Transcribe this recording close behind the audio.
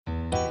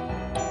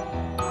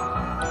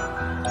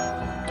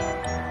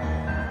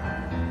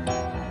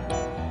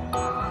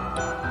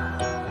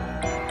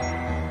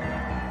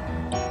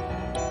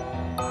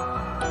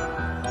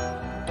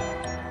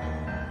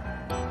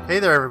Hey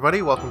there,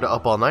 everybody. Welcome to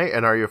Up All Night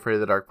and Are You Afraid of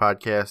the Dark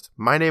podcast.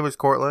 My name is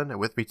Cortland, and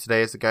with me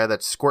today is the guy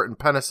that's squirting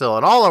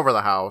penicillin all over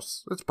the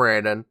house. It's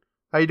Brandon.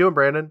 How you doing,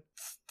 Brandon?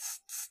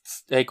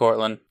 Hey,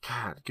 Cortland.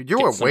 God, you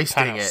were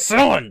wasting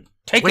penicillin.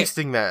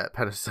 Wasting that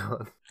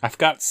penicillin. I've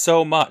got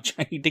so much.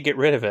 I need to get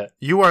rid of it.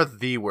 You are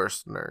the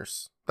worst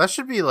nurse. That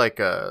should be like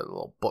a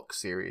little book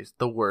series.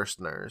 The worst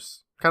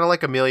nurse. Kind of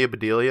like Amelia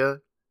Bedelia,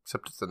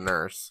 except it's a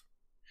nurse.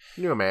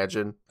 Can you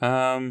imagine?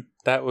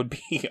 That would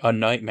be a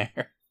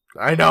nightmare.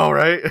 I know,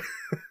 right?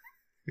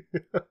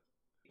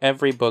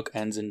 Every book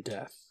ends in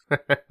death.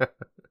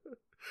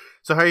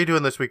 So how are you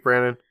doing this week,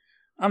 Brandon?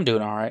 I'm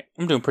doing all right.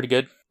 I'm doing pretty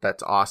good.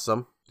 That's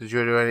awesome. Did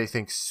you do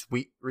anything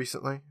sweet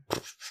recently?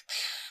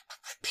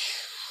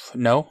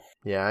 No.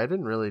 Yeah, I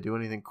didn't really do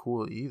anything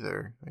cool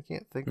either. I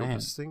can't think of a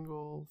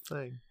single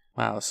thing.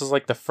 Wow, this is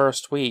like the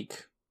first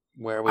week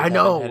where we haven't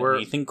had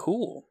anything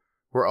cool.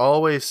 We're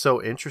always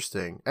so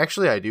interesting.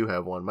 Actually, I do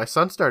have one. My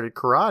son started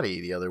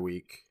karate the other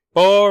week.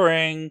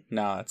 Boring.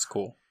 No, that's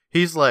cool.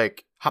 He's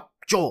like, Hop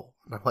Joel.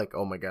 And I'm like,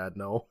 oh my god,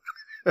 no.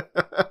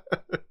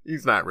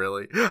 He's not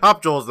really.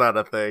 Hop Joel's not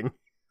a thing.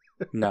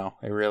 No,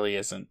 it really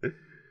isn't.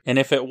 And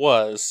if it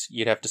was,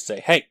 you'd have to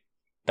say, hey,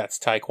 that's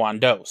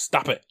Taekwondo.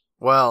 Stop it.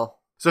 Well,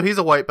 so he's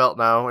a white belt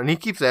now, and he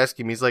keeps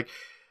asking me, he's like,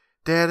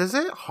 Dad, is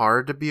it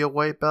hard to be a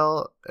white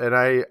belt? And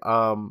I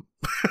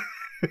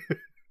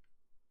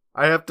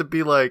have to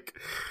be like,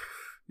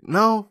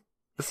 no,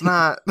 it's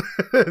not.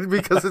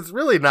 Because it's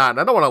really not. And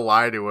I don't want to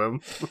lie to him.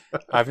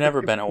 I've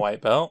never been a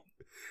white belt.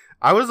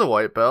 I was a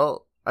white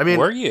belt. I mean,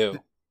 were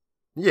you?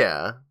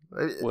 Yeah.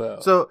 Whoa.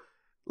 So,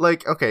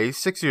 like, okay, he's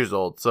 6 years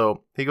old.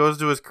 So he goes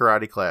to his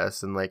karate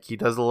class and, like, he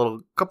does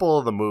couple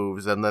of the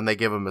moves and then they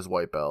give him his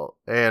white belt.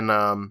 And,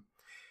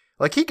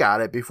 like, he got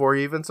it before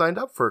he even signed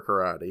up for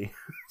karate.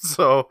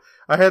 So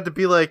I had to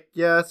be like,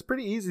 yeah, it's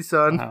pretty easy,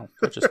 son. Wow,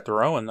 they're just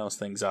throwing those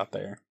things out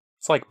there.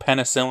 It's like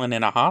penicillin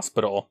in a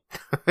hospital.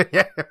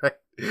 Yeah, right.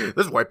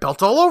 There's white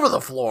belts all over the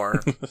floor.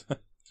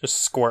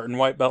 Just squirting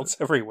white belts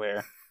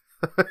everywhere.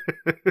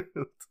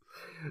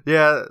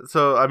 Yeah,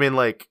 so, I mean,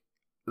 like,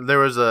 there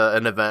was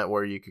an event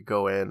where you could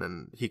go in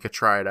and he could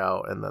try it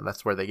out, and then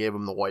that's where they gave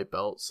him the white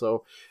belt.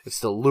 So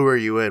it's to lure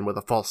you in with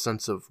a false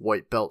sense of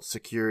white belt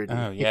security.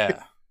 Oh,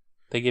 yeah.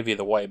 They give you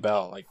the white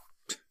belt. Like,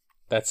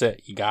 that's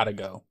it. You gotta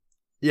go.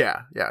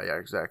 Yeah,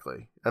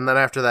 exactly. And then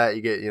after that,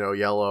 you get,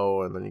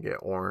 yellow, and then you get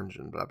orange,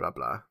 and blah, blah,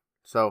 blah.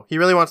 So he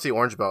really wants the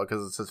orange belt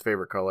because it's his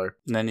favorite color.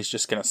 And then he's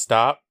just gonna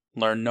stop,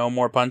 learn no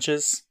more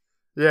punches.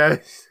 Yeah,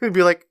 he'd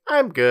be like,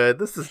 I'm good.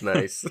 This is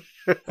nice.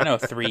 I know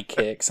 3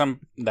 kicks.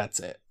 That's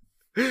it.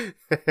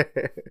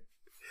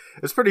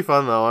 It's pretty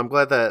fun, though. I'm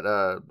glad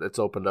that it's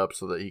opened up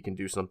so that he can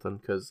do something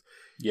because,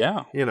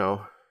 yeah, he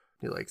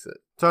likes it.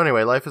 So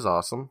anyway, life is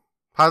awesome.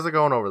 How's it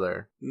going over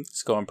there?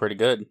 It's going pretty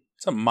good.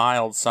 It's a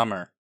mild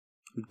summer.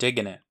 I'm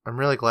digging it. I'm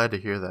really glad to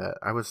hear that.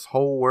 I was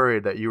so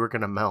worried that you were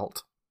going to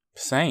melt.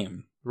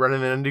 Same.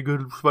 Running into any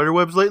good spider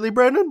webs lately,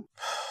 Brandon?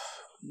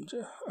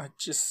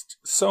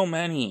 So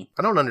many.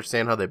 I don't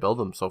understand how they build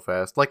them so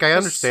fast. Like, I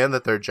understand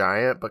that they're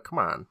giant, but come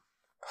on.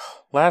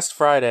 Last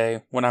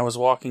Friday, when I was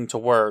walking to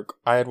work,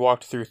 I had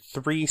walked through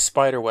 3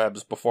 spider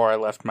webs before I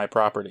left my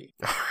property.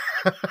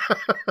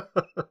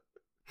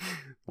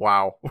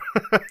 Wow.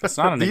 That's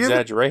not an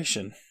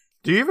exaggeration.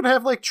 Do you even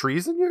have, like,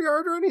 trees in your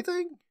yard or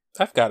anything?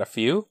 I've got a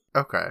few.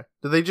 Okay.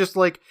 Do they just,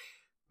 like,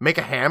 make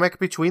a hammock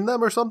between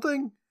them or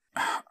something?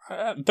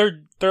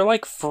 They're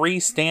like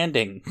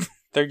freestanding.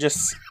 They're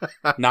just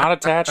not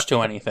attached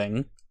to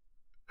anything.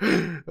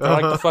 They're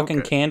like the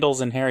fucking candles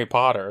in Harry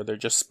Potter. They're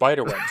just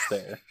spider webs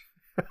there.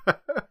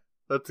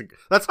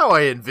 That's how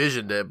I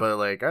envisioned it, but,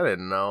 like, I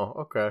didn't know.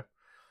 Okay.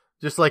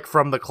 Just, like,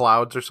 from the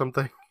clouds or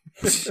something?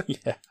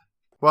 Yeah.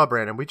 Well,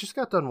 Brandon, we just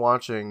got done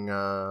watching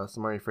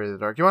some Are You Afraid of the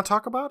Dark. You want to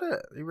talk about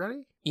it? Are you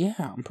ready? Yeah,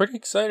 I'm pretty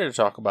excited to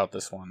talk about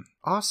this one.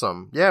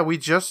 Awesome. Yeah, we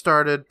just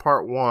started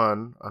part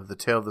 1 of The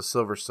Tale of the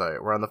Silver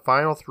Sight. We're on the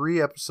final 3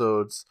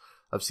 episodes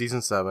of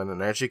season 7,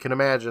 and as you can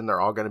imagine,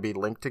 they're all going to be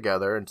linked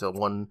together into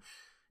one,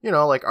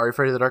 like Are You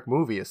Afraid of the Dark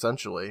movie,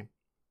 essentially.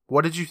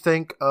 What did you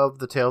think of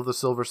The Tale of the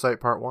Silver Sight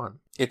part 1?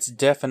 It's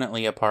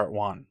definitely a part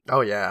 1.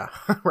 Oh, yeah.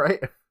 Right?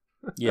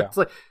 Yeah.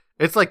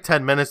 It's like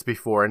 10 minutes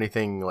before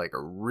anything like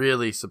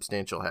really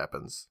substantial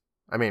happens.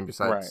 I mean,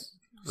 besides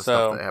the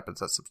stuff that happens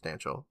that's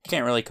substantial.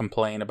 Can't really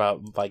complain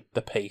about like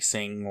the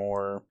pacing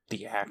or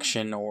the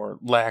action or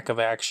lack of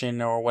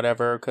action or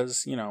whatever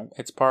because,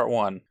 it's part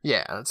 1.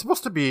 Yeah, it's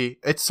supposed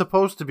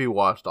to be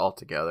watched all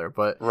together,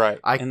 but right.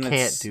 I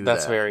can't do that.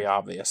 That's very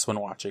obvious when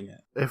watching it.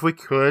 If we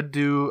could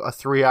do a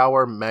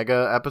 3-hour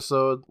mega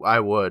episode, I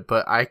would,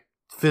 but I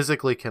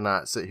physically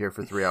cannot sit here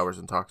for 3 hours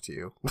and talk to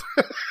you.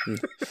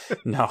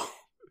 No.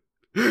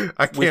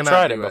 We've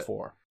tried it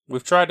before.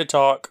 We've tried to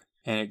talk,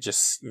 and it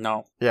just,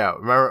 no. Yeah,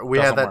 remember, we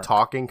had that work.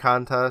 talking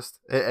contest.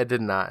 It did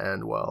not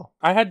end well.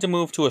 I had to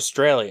move to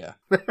Australia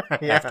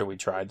after we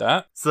tried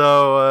that.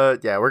 So,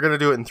 we're going to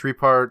do it in 3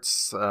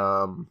 parts.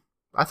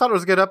 I thought it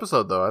was a good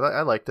episode, though.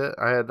 I liked it.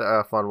 I had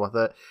fun with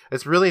it.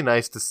 It's really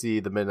nice to see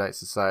the Midnight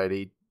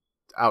Society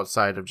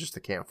outside of just the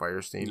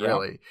campfire scene, Yep.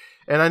 really.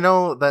 And I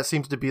know that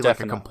seems to be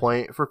Definitely. like a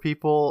complaint for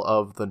people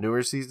of the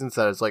newer seasons,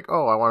 that it's like,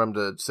 oh, I want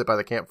them to sit by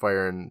the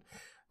campfire and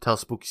tell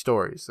spooky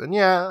stories. And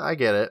yeah, I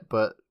get it,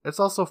 but it's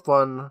also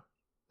fun.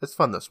 It's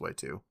fun this way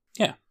too.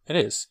 Yeah, it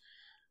is.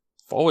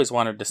 I've always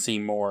wanted to see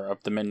more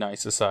of the Midnight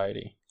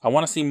Society. I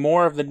want to see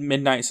more of the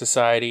Midnight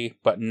Society,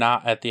 but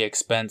not at the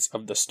expense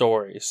of the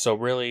stories. So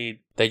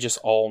really, they just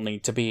all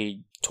need to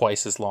be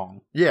twice as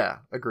long. Yeah,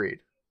 agreed.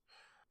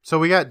 So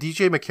we got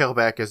DJ McHale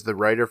back as the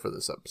writer for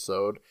this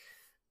episode,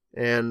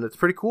 and it's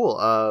pretty cool.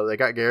 They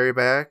got Gary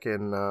back,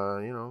 and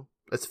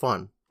it's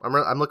fun. I'm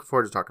looking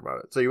forward to talking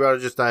about it. So you want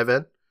to just dive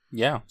in?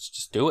 Yeah, let's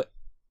just do it.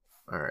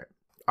 All right.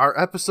 Our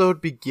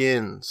episode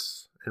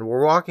begins, and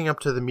we're walking up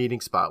to the meeting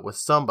spot with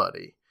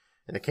somebody,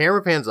 and the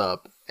camera pans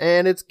up,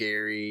 and it's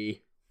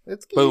Gary.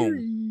 It's Gary.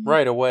 Boom.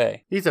 Right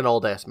away. He's an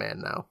old ass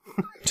man now.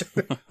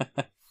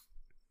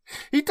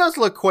 He does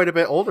look quite a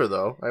bit older,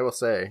 though, I will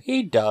say.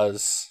 He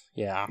does.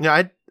 Yeah.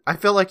 Yeah, I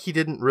feel like he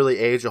didn't really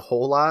age a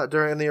whole lot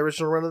during the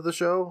original run of the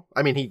show.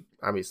 I mean, he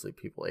obviously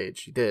people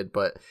age, he did,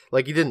 but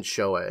like he didn't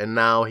show it, and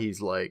now he's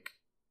like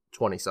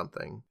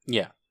 20-something.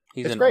 Yeah.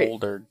 He's It's an great.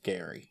 older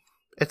Gary.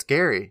 It's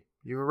Gary.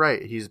 You were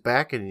right. He's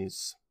back, and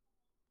he's,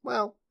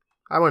 well,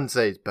 I wouldn't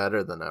say he's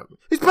better than ever.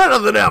 He's better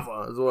than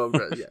ever. Is what I'm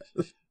trying to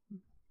get.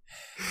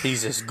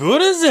 He's as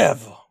good as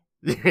ever.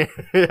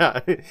 Yeah,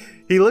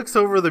 he looks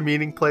over the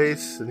meeting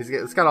place, and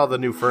it's got all the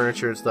new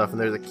furniture and stuff, and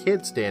there's a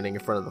kid standing in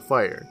front of the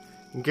fire.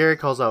 And Gary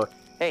calls out,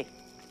 Hey,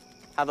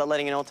 how about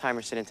letting an old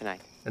timer sit in tonight?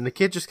 and the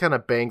kid just kind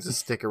of bangs a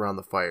stick around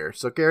the fire.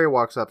 So Gary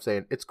walks up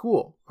saying, "It's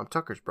cool. I'm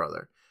Tucker's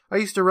brother. I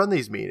used to run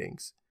these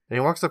meetings." And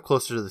he walks up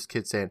closer to this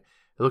kid saying,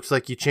 "It looks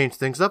like you changed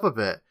things up a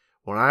bit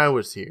when I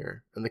was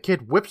here." And the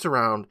kid whips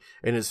around,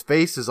 and his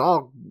face is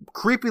all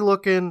creepy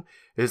looking,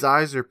 his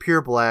eyes are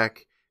pure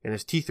black, and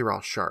his teeth are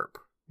all sharp.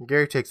 And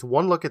Gary takes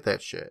one look at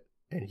that shit,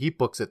 and he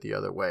books it the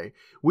other way.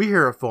 We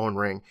hear a phone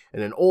ring,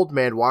 and an old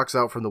man walks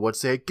out from the woods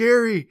saying,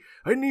 "Gary,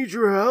 I need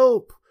your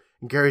help."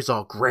 And Gary's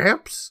all,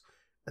 "Gramps?"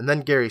 And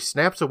then Gary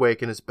snaps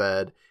awake in his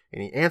bed,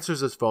 and he answers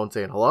his phone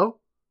saying, "Hello?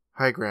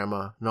 Hi,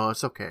 Grandma. No,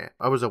 it's okay.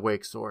 I was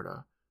awake,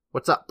 sorta.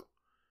 What's up?"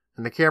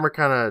 And the camera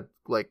kind of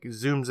like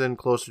zooms in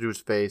closer to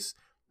his face,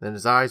 then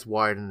his eyes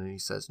widen, and he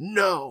says,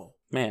 "No."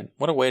 Man,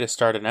 what a way to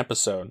start an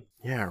episode.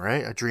 Yeah,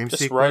 right? A dream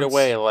Just sequence. right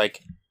away,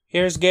 like,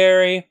 here's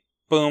Gary.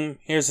 Boom.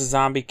 Here's a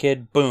zombie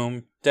kid.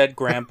 Boom. Dead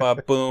grandpa.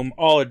 Boom.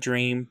 All a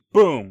dream.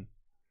 Boom.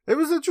 It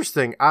was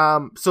interesting.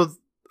 So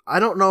I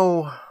don't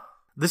know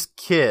this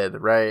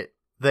kid, right?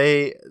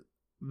 They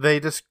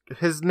just,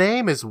 his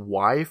name is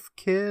Wife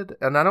Kid,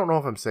 and I don't know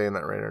if I'm saying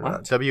that right or not.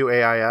 What?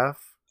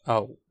 W-A-I-F?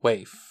 Oh,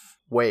 waif.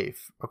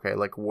 Waif. Okay,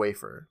 like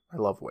wafer. I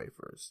love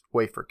wafers.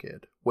 Wafer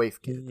Kid.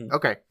 Waif Kid. Mhm.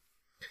 Okay.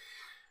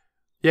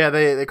 Yeah,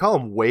 they call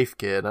him Waif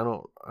Kid. I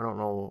don't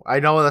know. I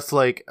know that's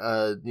like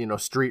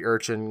street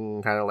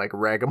urchin, kind of like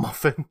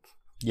ragamuffin.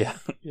 Yeah.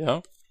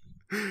 Yeah.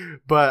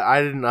 But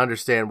I didn't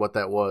understand what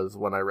that was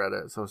when I read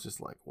it. So I was just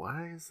like,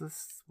 why is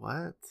this?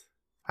 What?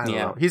 I don't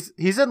know.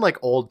 He's in like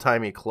old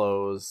timey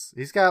clothes.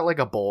 He's got like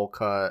a bowl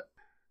cut.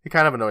 He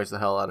kind of annoys the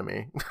hell out of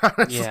me.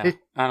 Honestly. Yeah.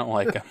 I don't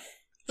like him.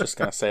 Just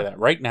gonna say that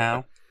right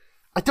now.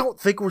 I don't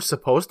think we're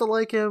supposed to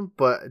like him,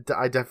 but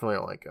I definitely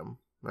don't like him.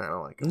 I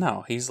don't like him.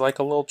 No, he's like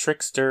a little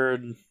trickster.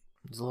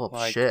 He's a little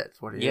like, shit.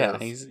 That's what he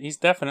is. He's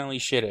definitely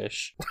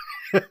shittish.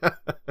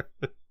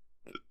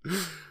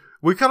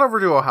 We cut over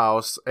to a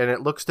house, and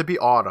it looks to be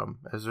autumn,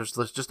 as there's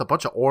just a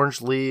bunch of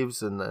orange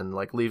leaves and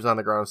like leaves on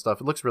the ground and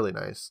stuff. It looks really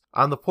nice.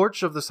 On the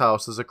porch of this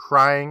house is a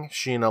crying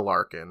Sheena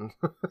Larkin.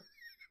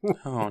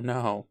 Oh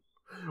no.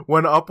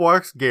 When up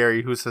walks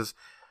Gary, who says,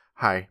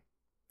 "Hi."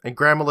 And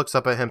Grandma looks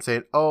up at him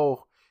saying,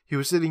 "Oh, he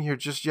was sitting here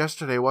just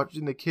yesterday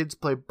watching the kids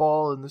play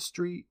ball in the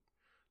street."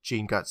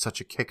 Jean got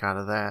such a kick out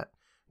of that.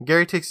 And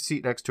Gary takes a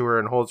seat next to her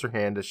and holds her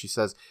hand as she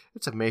says,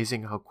 "It's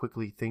amazing how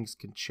quickly things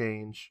can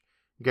change."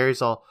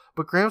 Gary's all,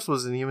 "But Gramps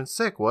wasn't even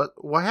sick. What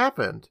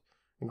happened?"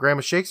 And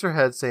Grandma shakes her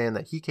head, saying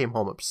that he came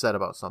home upset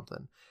about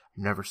something.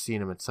 "I've never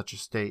seen him in such a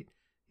state.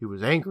 He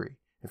was angry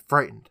and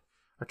frightened.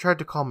 I tried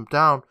to calm him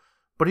down,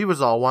 but he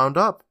was all wound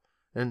up,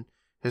 and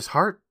his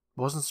heart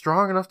wasn't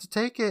strong enough to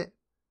take it."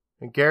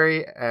 And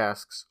Gary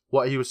asks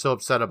what he was so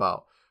upset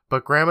about,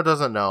 but Grandma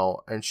doesn't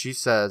know, and she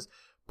says,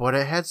 "But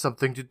it had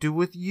something to do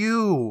with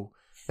you."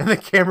 And the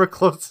camera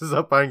closes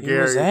up on Gary.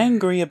 He was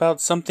angry about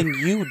something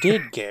you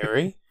did,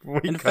 Gary.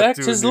 In cut fact,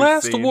 to a his new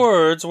last scene.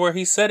 words were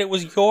he said it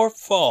was your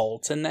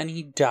fault, and then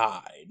he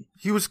died.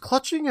 He was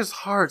clutching his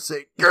heart,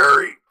 saying,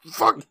 "Gary,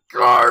 fuck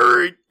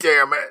Gary,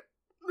 damn it."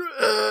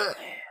 Ugh.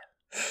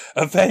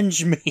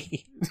 Avenge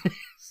me.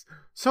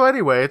 So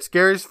anyway, it's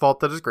Gary's fault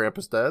that his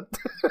grandpa's dead.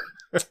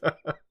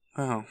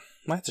 Oh,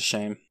 that's a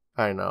shame.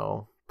 I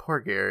know. Poor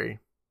Gary.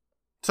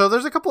 So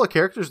there's a couple of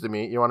characters to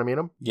meet. You want to meet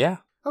them? Yeah.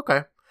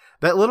 Okay.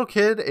 That little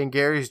kid in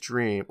Gary's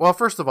dream. Well,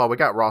 first of all, we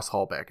got Ross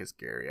Hall back as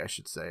Gary, I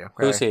should say. Okay?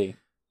 Who's he?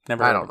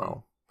 Never I heard don't of him.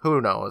 know. Who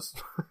knows?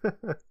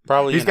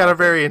 Probably He's got a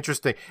very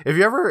interesting... If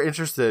you're ever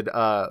interested,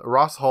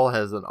 Ross Hull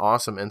has an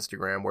awesome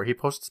Instagram where he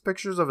posts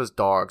pictures of his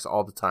dogs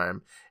all the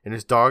time, and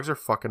his dogs are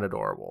fucking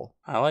adorable.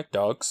 I like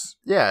dogs.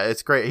 Yeah,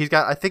 it's great. He's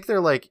got... I think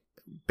they're like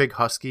big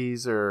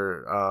huskies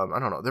or... I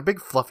don't know. They're big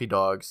fluffy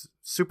dogs.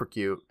 Super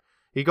cute.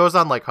 He goes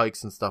on like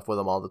hikes and stuff with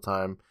them all the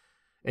time.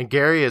 And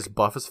Gary is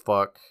buff as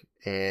fuck,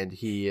 and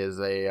he is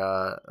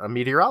a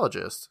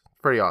meteorologist.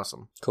 Pretty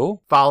awesome.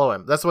 Cool. Follow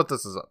him. That's what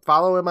this is.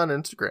 Follow him on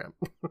Instagram.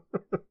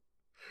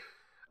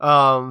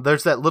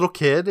 There's that little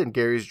kid in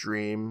Gary's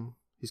dream.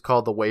 He's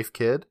called the Waif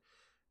Kid,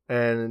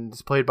 and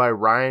he's played by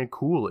Ryan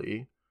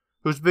Cooley,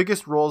 whose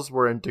biggest roles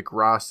were in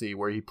Degrassi,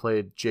 where he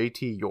played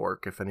J.T.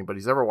 York, if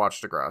anybody's ever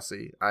watched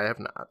Degrassi. I have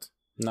not.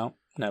 No,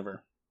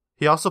 never.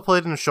 He also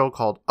played in a show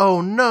called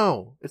Oh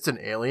No! It's an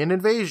Alien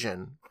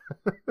Invasion.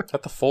 Is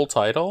that the full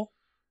title?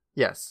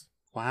 Yes.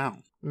 Wow.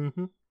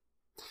 Mm-hmm.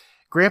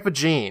 Grandpa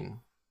Gene.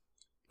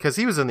 Because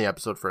he was in the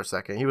episode for a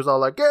second. He was all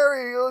like,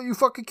 Gary, oh, you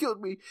fucking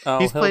killed me. Oh,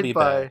 he'll be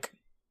back.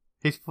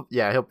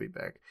 He'll be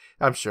back.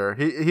 I'm sure.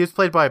 He was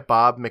played by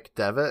Bob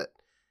McDevitt,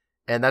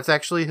 and that's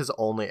actually his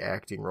only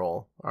acting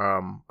role.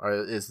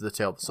 Is the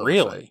Tale of the Silver Side.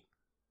 Really?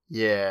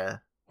 Yeah.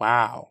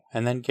 Wow.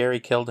 And then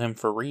Gary killed him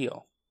for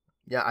real.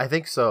 Yeah, I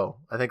think so.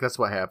 I think that's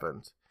what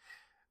happened.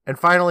 And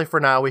finally, for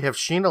now, we have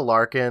Sheena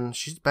Larkin.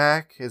 She's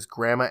back as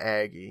Grandma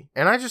Aggie.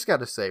 And I just got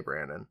to say,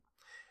 Brandon,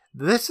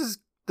 this is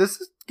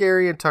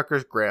Gary and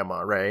Tucker's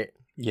grandma, right?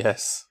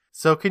 Yes.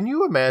 So can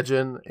you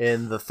imagine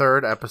in the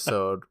third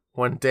episode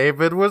when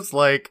David was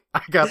like,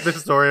 I got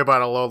this story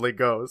about a lonely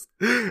ghost,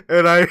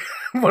 and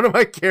one of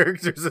my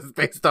characters is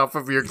based off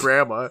of your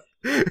grandma.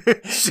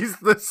 She's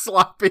the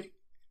sloppy.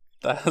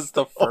 That's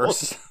the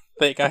first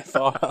thing I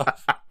thought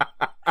of.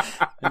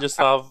 I just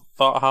thought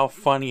how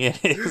funny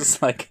it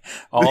is. Like,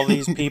 all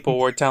these people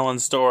were telling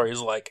stories,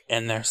 like,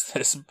 and there's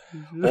this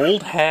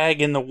old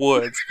hag in the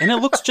woods, and it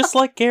looks just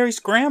like Gary's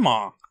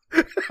grandma.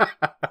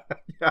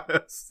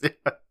 Yes.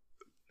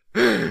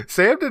 Yeah.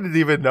 Sam didn't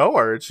even know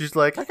her, and she's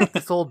like, I got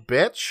this old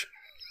bitch.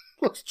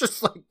 Looks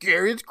just like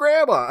Gary's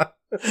grandma.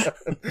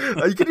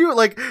 You can do it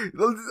like,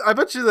 I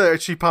bet you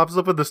that she pops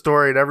up in the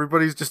story and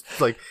everybody's just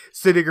like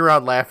sitting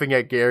around laughing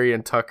at Gary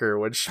and Tucker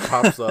when she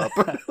pops up.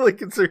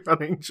 Like it's a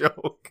running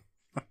joke.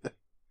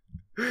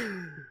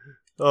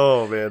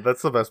 Oh man,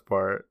 that's the best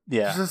part.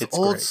 Yeah, she's this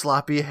old great.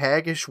 Sloppy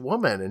haggish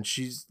woman, and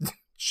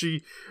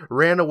she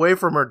ran away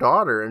from her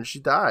daughter and she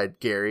died.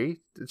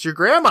 Gary, it's your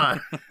grandma.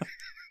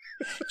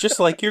 Just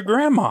like your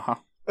grandma.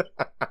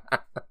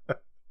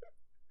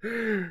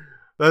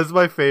 That's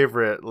my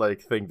favorite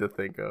thing to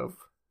think of.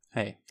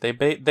 Hey, they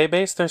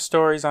base their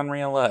stories on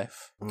real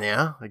life.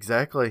 Yeah,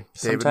 exactly.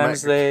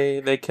 Sometimes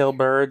they kill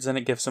birds and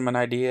it gives them an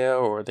idea,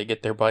 or they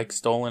get their bike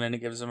stolen and it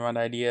gives them an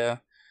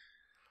idea.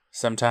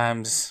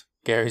 Sometimes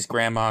Gary's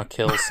grandma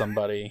kills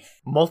somebody.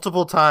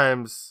 Multiple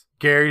times,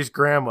 Gary's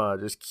grandma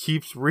just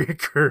keeps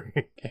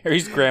reoccurring.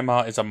 Gary's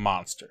grandma is a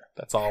monster.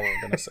 That's all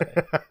we're going to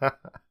say.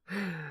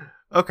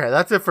 Okay,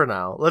 that's it for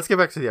now. Let's get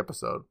back to the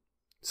episode.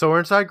 So we're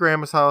inside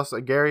Grandma's house,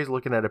 and Gary's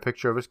looking at a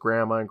picture of his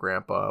grandma and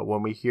grandpa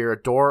when we hear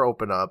a door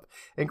open up,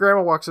 and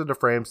Grandma walks into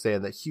frame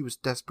saying that he was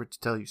desperate to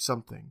tell you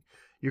something.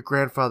 Your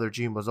grandfather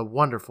Gene was a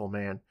wonderful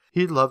man.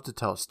 He'd love to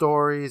tell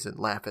stories and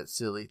laugh at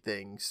silly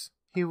things.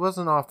 He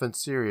wasn't often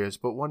serious,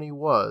 but when he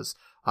was,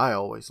 I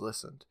always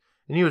listened.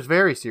 And he was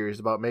very serious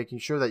about making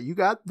sure that you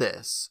got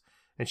this.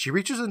 And she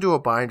reaches into a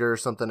binder or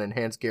something and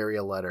hands Gary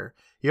a letter.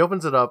 He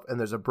opens it up, and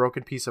there's a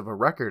broken piece of a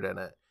record in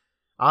it.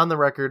 On the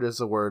record is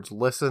the words,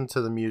 "Listen to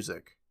the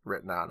music,"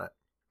 written on it.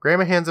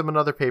 Grandma hands him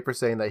another paper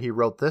saying that he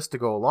wrote this to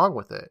go along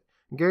with it.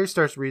 And Gary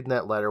starts reading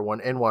that letter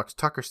when in walks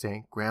Tucker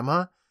saying,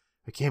 Grandma,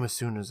 I came as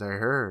soon as I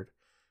heard.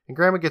 And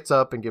Grandma gets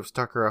up and gives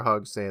Tucker a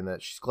hug saying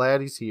that she's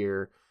glad he's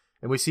here.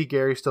 And we see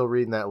Gary still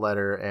reading that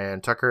letter,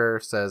 and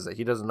Tucker says that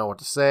he doesn't know what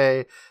to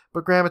say,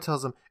 but Grandma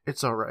tells him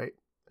it's all right,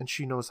 and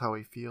she knows how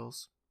he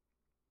feels.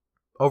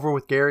 Over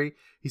with Gary,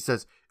 he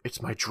says,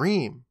 it's my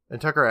dream. And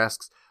Tucker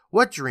asks,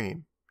 what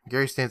dream?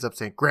 Gary stands up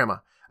saying, Grandma,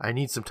 I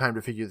need some time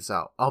to figure this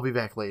out. I'll be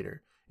back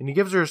later. And he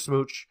gives her a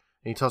smooch,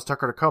 and he tells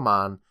Tucker to come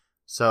on.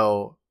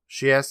 So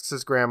she asks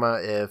his grandma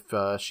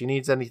if she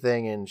needs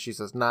anything, and she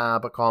says, nah,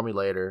 but call me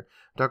later.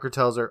 Tucker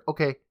tells her,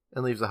 okay,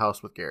 and leaves the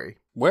house with Gary.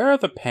 Where are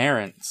the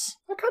parents?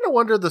 I kind of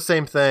wondered the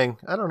same thing.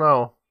 I don't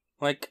know.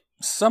 Like,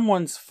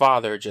 someone's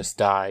father just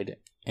died,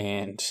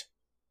 and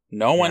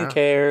no one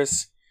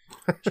cares.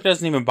 She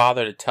doesn't even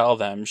bother to tell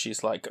them.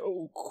 She's like,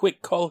 oh,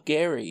 quick, call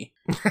Gary.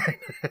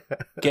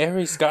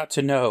 Gary's got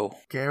to know.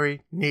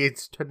 Gary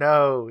needs to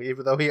know,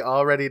 even though he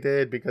already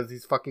did because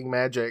he's fucking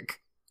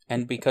magic.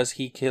 And because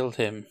he killed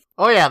him.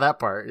 Oh yeah, that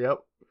part, yep.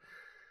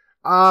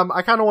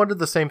 I kind of wondered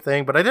the same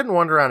thing, but I didn't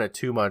wonder on it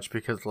too much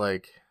because,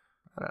 like,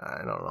 I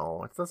don't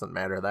know, it doesn't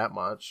matter that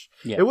much.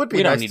 Yeah, it would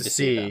be nice to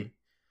see. Them.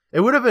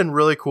 It would have been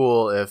really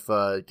cool if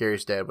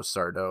Gary's dad was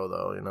Sardo,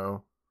 though, you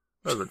know?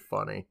 That would have been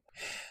funny.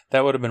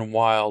 That would have been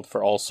wild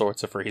for all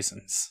sorts of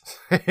reasons.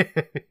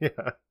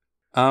 Yeah.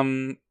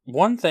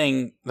 One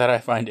thing that I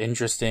find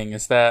interesting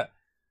is that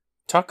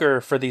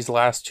Tucker, for these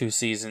last 2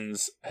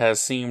 seasons,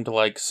 has seemed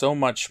like so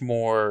much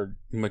more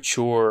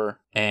mature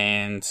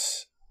and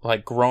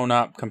like grown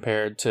up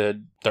compared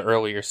to the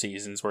earlier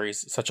seasons where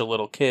he's such a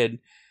little kid.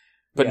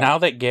 But now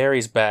that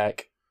Gary's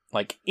back,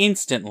 like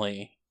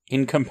instantly,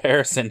 in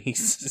comparison, he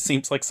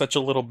seems like such a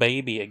little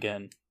baby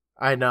again.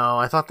 I know.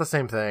 I thought the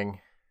same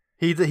thing.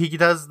 He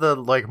does the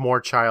like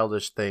more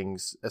childish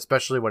things,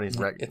 especially when he's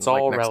it's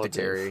all next relative. to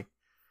Gary.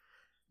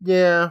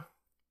 Yeah,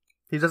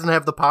 he doesn't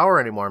have the power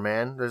anymore,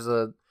 man. There's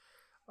a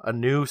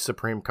new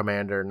Supreme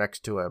Commander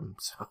next to him,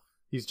 so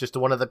he's just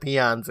one of the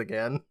peons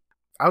again.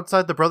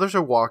 Outside, the brothers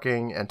are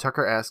walking, and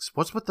Tucker asks,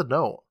 "What's with the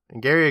note?"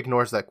 And Gary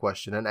ignores that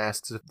question and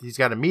asks if he's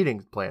got a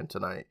meeting planned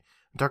tonight.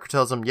 And Tucker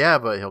tells him, "Yeah,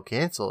 but he'll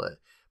cancel it."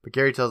 But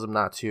Gary tells him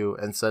not to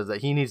and says that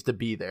he needs to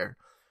be there.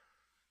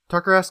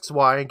 Tucker asks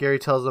why, and Gary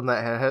tells him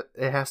that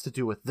it has to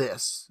do with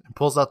this, and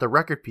pulls out the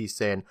record piece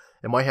saying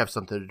it might have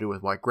something to do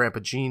with why Grandpa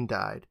Gene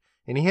died.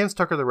 And he hands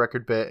Tucker the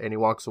record bit, and he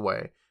walks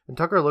away. And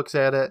Tucker looks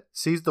at it,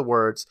 sees the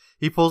words,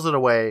 he pulls it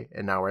away,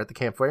 and now we're at the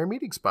campfire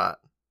meeting spot.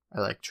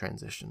 I like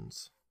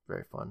transitions.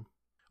 Very fun.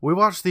 We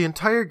watch the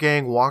entire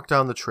gang walk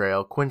down the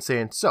trail, Quinn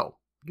saying, "So,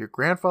 your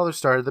grandfather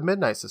started the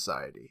Midnight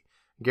Society."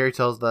 Gary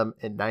tells them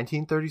in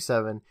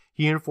 1937,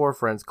 he and 4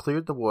 friends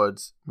cleared the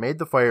woods, made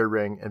the fire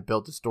ring, and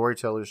built the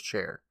storyteller's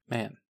chair.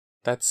 Man,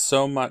 that's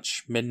so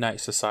much Midnight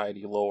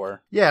Society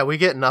lore. Yeah, we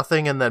get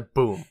nothing and then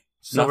boom.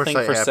 Nothing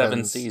for happens.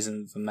 7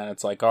 seasons, and then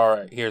it's like,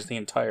 alright, here's the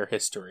entire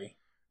history.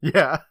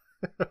 Yeah.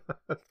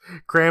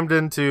 Crammed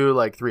into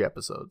like 3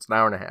 episodes, an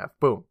hour and a half.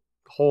 Boom.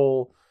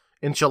 Whole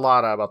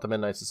enchilada about the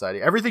Midnight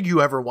Society. Everything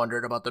you ever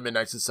wondered about the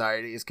Midnight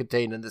Society is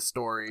contained in this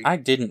story. I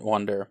didn't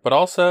wonder, but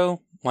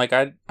also, like,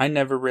 I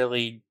never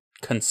really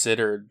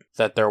considered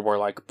that there were,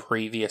 like,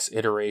 previous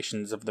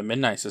iterations of the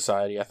Midnight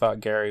Society. I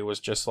thought Gary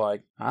was just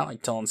like, I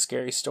like telling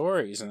scary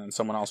stories, and then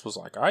someone else was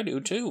like, I do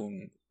too.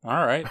 And,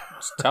 all right,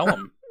 just tell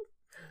them.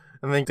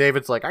 And then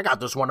David's like, I got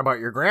this one about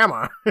your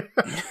grandma.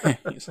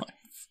 He's like,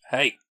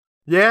 hey.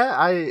 Yeah,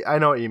 I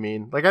know what you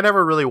mean. Like, I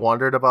never really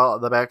wondered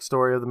about the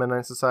backstory of the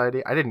Midnight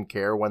Society. I didn't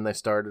care when they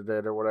started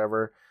it or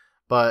whatever.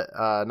 But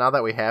now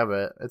that we have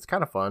it, it's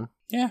kind of fun.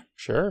 Yeah,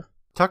 sure.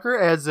 Tucker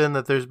adds in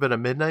that there's been a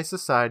Midnight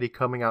Society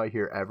coming out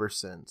here ever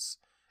since.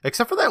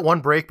 Except for that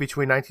one break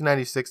between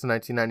 1996 and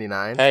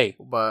 1999. Hey,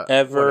 but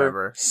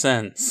ever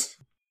since.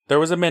 There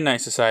was a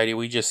Midnight Society,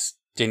 we just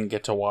didn't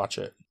get to watch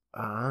it.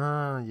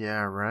 Ah,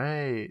 yeah,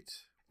 right.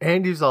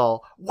 Andy's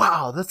all,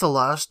 wow, that's a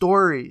lot of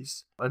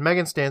stories. And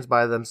Megan stands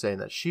by them saying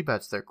that she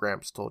bets their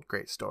Gramps told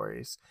great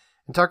stories.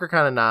 And Tucker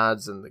kind of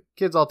nods, and the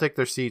kids all take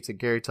their seats, and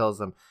Gary tells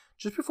them,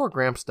 just before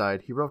Gramps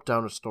died, he wrote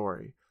down a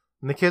story.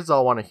 And the kids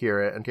all want to hear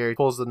it, and Gary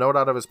pulls the note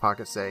out of his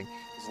pocket saying,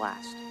 His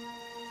last.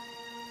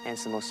 And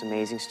it's the most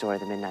amazing story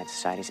the Midnight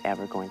Society's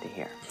ever going to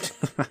hear.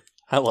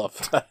 I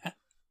love that.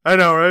 I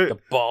know, right? The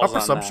balls How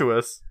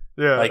presumptuous.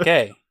 Yeah. Like,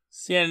 hey,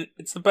 see,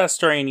 it's the best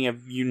story any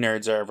of you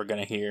nerds are ever going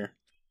to hear.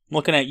 I'm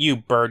looking at you,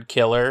 bird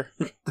killer.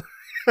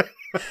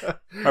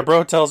 My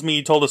bro tells me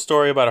you told a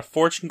story about a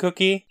fortune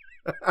cookie.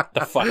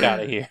 The fuck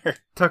out of here.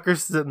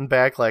 Tucker's sitting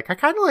back like, I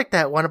kind of like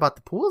that one about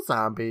the pool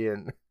zombie.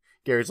 And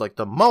Gary's like,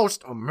 the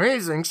most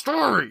amazing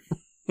story.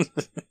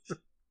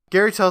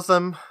 Gary tells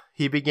them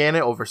he began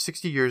it over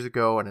 60 years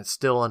ago and it's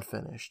still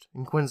unfinished.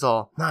 And Quinn's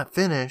all, not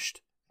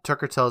finished.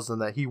 Tucker tells them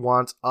that he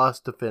wants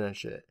us to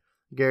finish it.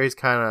 Gary's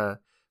kind of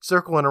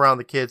circling around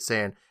the kids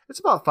saying, it's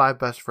about 5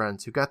 best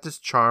friends who got this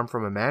charm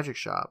from a magic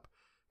shop.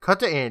 Cut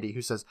to Andy,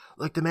 who says,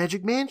 like the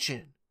Magic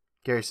Mansion.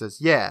 Gary says,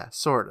 yeah,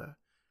 sorta.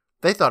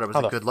 They thought it was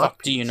a good luck piece. How the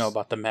fuck do you know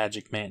about the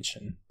Magic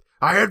Mansion?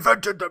 I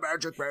invented the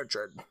Magic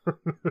Mansion.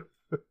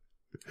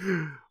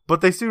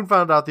 But they soon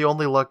found out the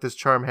only luck this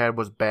charm had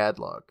was bad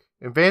luck.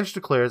 And Vance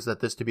declares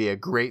that this to be a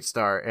great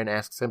start and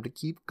asks him to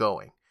keep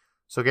going.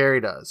 So Gary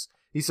does.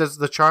 He says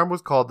the charm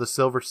was called the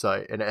Silver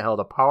Sight and it held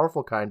a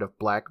powerful kind of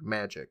black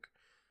magic.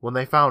 When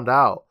they found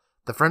out,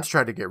 the friends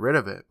tried to get rid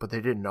of it, but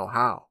they didn't know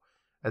how.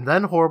 And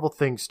then horrible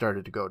things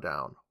started to go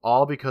down,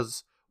 all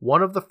because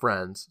one of the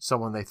friends,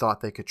 someone they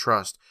thought they could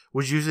trust,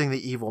 was using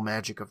the evil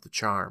magic of the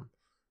charm.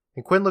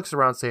 And Quinn looks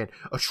around saying,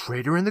 a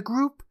traitor in the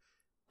group?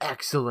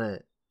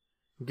 Excellent.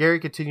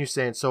 Gary continues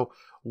saying, so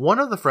one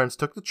of the friends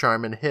took the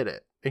charm and hid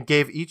it, and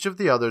gave each of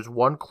the others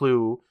one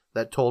clue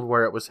that told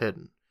where it was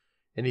hidden.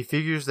 And he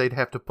figures they'd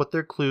have to put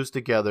their clues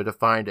together to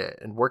find it,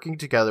 and working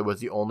together was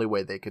the only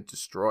way they could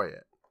destroy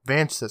it.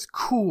 Vance says,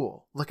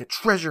 cool, like a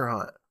treasure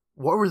hunt.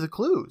 What were the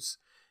clues?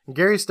 And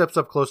Gary steps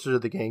up closer to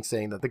the gang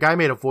saying that the guy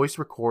made a voice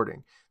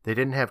recording. They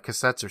didn't have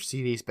cassettes or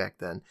CDs back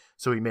then,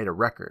 so he made a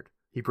record.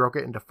 He broke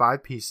it into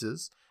 5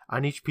 pieces.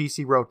 On each piece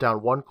he wrote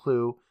down one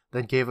clue,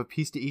 then gave a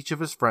piece to each of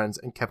his friends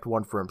and kept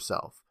one for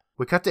himself.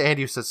 We cut to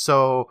Andy who says,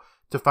 so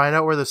to find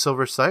out where the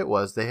Silver Sight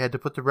was, they had to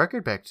put the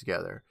record back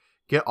together,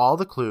 get all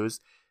the clues,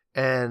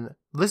 and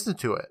listen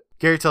to it.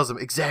 Gary tells him,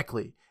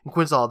 exactly. And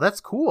Quinn's all, that's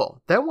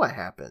cool. Then what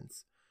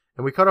happens?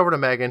 And we cut over to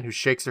Megan, who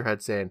shakes her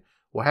head saying,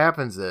 what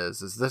happens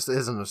is this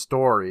isn't a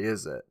story,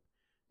 is it?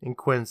 And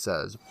Quinn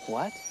says,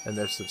 what? And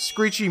there's some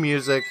screechy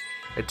music,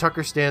 and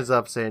Tucker stands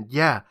up saying,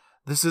 yeah,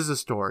 this is a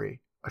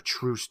story, a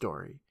true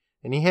story.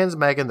 And he hands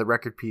Megan the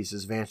record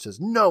pieces. Van says,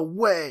 "No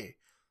way!"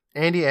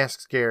 Andy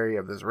asks Gary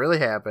if this really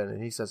happened,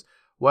 and he says,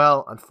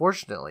 "Well,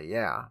 unfortunately,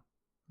 yeah."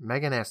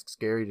 Megan asks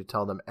Gary to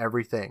tell them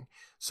everything.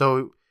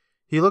 So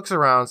he looks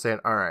around saying,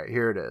 "All right,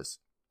 here it is.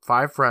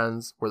 5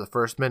 friends were the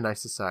first Midnight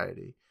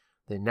Society.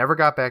 They never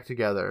got back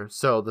together,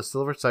 so the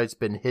Silver Sight's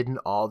been hidden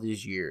all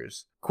these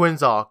years."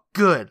 Quinn's all,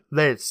 "Good,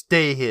 let it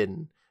stay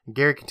hidden." And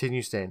Gary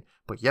continues saying,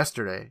 "But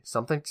yesterday,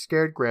 something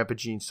scared Grandpa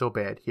Gene so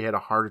bad he had a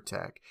heart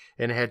attack,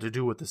 and it had to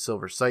do with the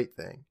Silver Sight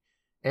thing."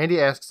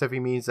 Andy asks if he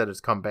means that it's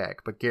come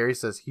back, but Gary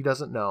says he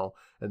doesn't know,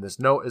 and this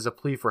note is a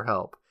plea for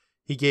help.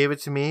 He gave it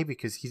to me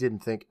because he didn't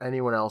think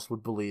anyone else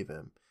would believe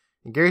him.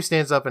 And Gary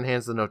stands up and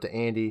hands the note to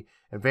Andy,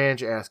 and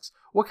Vange asks,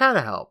 "What kind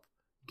of help?"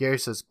 Gary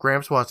says,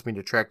 "Gramps wants me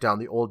to track down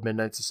the old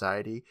Midnight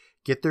Society,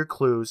 get their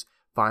clues,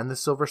 find the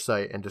Silver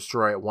Sight, and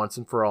destroy it once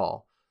and for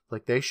all,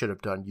 like they should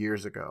have done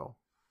years ago."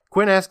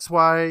 Quinn asks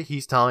why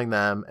he's telling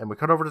them, and we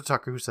cut over to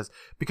Tucker, who says,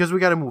 "Because we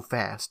gotta move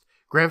fast.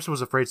 Gramps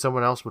was afraid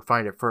someone else would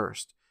find it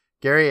first."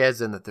 Gary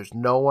adds in that there's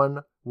no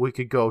one we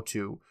could go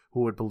to who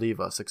would believe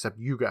us except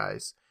you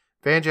guys.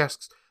 Vange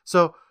asks,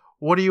 "So,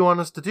 what do you want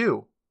us to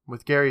do?"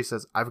 With Gary, he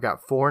says, "I've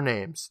got 4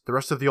 names, the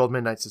rest of the old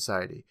Midnight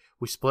Society.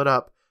 We split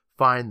up,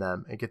 find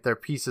them, and get their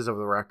pieces of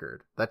the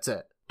record. That's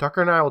it.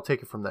 Tucker and I will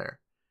take it from there."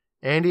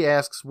 Andy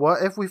asks,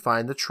 "What if we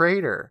find the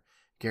traitor?"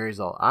 Gary's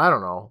all, "I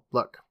don't know.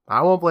 Look,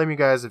 I won't blame you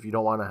guys if you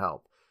don't want to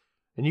help."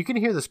 And you can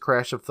hear this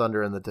crash of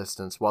thunder in the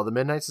distance while the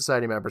Midnight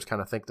Society members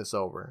kind of think this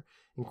over.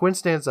 And Quinn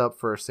stands up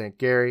first saying,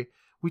 "Gary,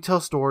 we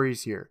tell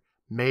stories here.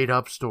 Made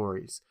up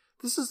stories.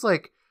 This is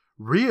like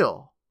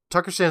real."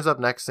 Tucker stands up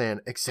next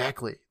saying,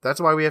 "Exactly. That's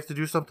why we have to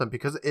do something,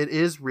 because it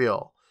is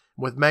real."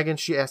 With Megan,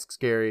 she asks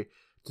Gary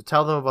to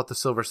tell them about the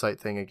Silver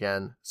Sight thing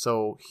again.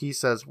 So he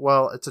says,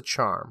 "Well, it's a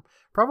charm.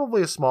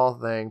 Probably a small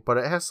thing, but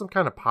it has some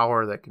kind of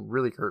power that can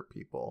really hurt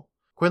people."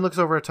 Quinn looks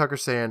over at Tucker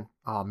saying,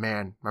 "Oh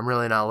man, I'm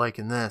really not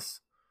liking this."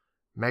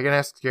 Megan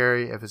asks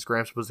Gary if his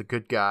Gramps was a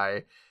good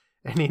guy,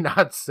 and he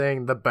nods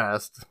saying the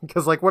best.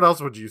 Because, like, what else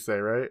would you say,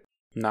 right?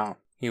 No,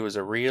 he was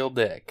a real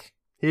dick.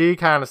 He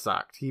kind of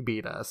sucked. He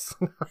beat us.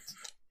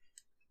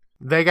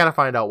 They gotta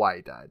find out why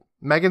he died.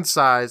 Megan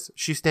sighs.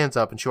 She stands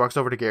up and she walks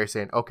over to Gary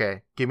saying,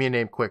 "Okay, give me a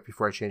name quick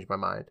before I change my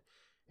mind."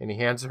 And he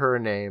hands her a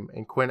name,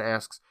 and Quinn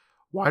asks,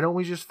 "Why don't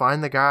we just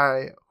find the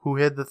guy who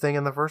hid the thing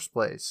in the first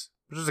place?"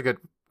 Which is a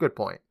good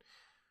point.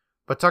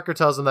 But Tucker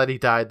tells him that he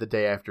died the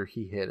day after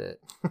he hit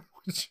it.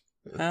 Which,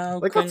 how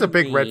like,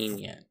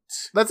 convenient.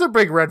 That's a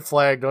big red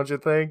flag, don't you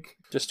think?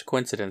 Just a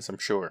coincidence, I'm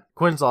sure.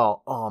 Quinn's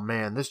all, "Oh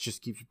man, this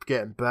just keeps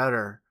getting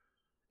better."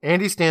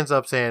 Andy stands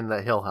up saying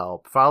that he'll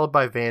help, followed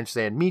by Vange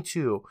saying, "Me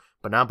too,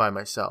 but not by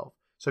myself."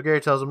 So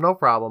Gary tells him, "No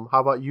problem,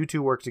 how about you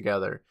two work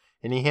together?"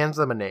 And he hands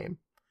them a name.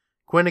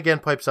 Quinn again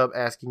pipes up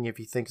asking if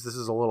he thinks this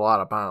is a little out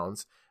of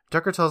bounds.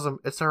 Tucker tells him,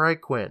 "It's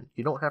alright, Quinn,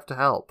 you don't have to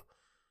help."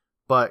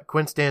 But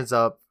Quinn stands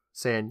up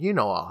saying, "You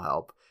know I'll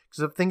help,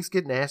 because if things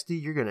get nasty,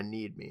 you're going to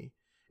need me."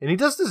 And he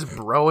does this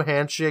bro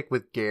handshake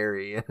with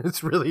Gary, and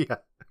it's really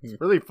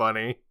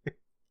funny.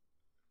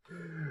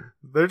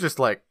 They're just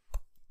like...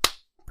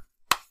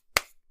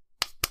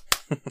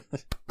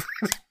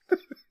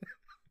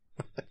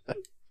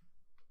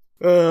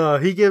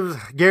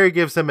 Gary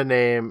gives him a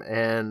name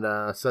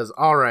and says,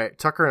 "All right,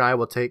 Tucker and I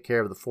will take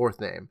care of the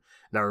 4th name.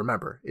 Now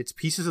remember, it's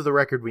pieces of the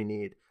record we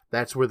need.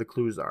 That's where the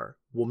clues are.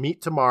 We'll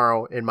meet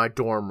tomorrow in my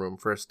dorm room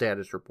for a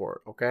status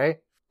report, okay?"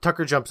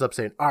 Tucker jumps up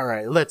saying, "All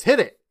right, let's hit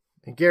it."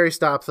 And Gary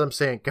stops them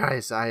saying,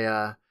 "Guys,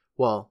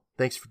 well,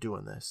 thanks for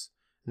doing this."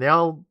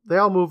 And they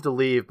all move to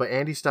leave, but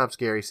Andy stops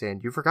Gary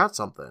saying, "You forgot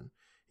something."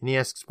 And he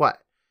asks,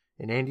 "What?"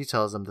 And Andy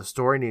tells him the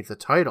story needs a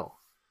title.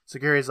 So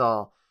Gary's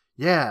all,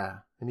 "Yeah."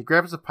 And he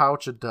grabs a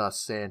pouch of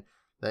dust, saying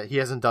that he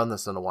hasn't done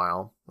this in a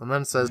while. And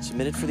then says,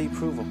 Submitted for the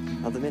approval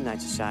of the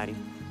Midnight Society.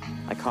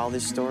 I call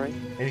this story.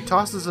 And he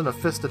tosses in a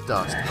fist of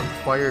dust, and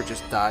the fire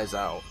just dies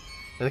out.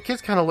 And the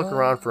kids kind of look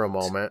around for a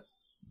moment.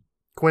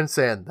 Quinn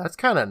saying, "That's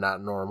kind of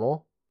not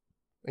normal."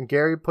 And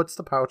Gary puts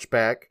the pouch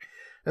back,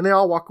 and they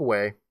all walk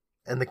away.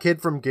 And the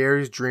kid from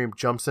Gary's dream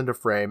jumps into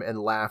frame and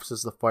laughs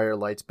as the fire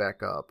lights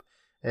back up.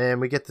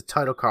 And we get the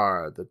title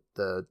card,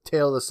 the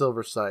Tale of the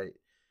Silver Sight.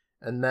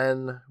 And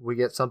then we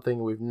get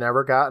something we've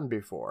never gotten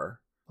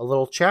before. A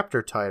little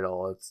chapter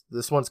title.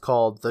 This one's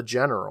called The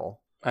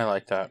General. I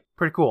like that.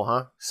 Pretty cool,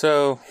 huh?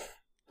 So,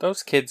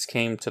 those kids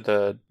came to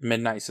the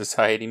Midnight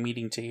Society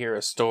meeting to hear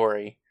a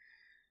story,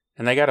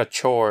 and they got a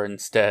chore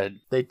instead.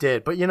 They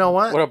did, but you know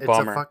what? What a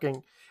bummer.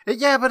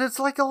 Yeah, but it's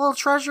like a little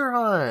treasure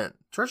hunt.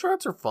 Treasure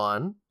hunts are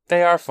fun.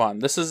 They are fun.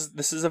 This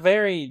is a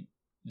very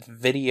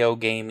video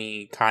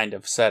gamey kind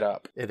of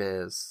setup. It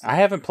is. I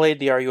haven't played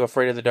the Are You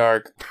Afraid of the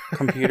Dark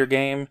computer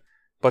game,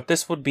 but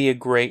this would be a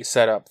great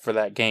setup for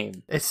that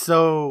game.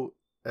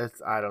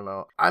 I don't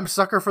know. I'm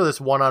sucker for this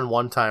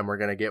one-on-one time we're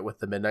going to get with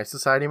the Midnight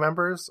Society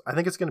members. I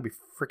think it's going to be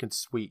freaking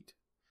sweet.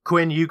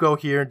 Quinn, you go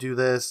here and do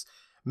this.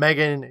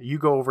 Megan, you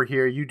go over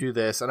here, you do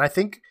this. And I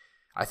think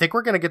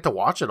we're going to get to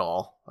watch it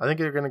all. I think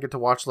they're going to get to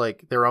watch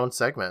like their own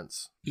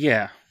segments.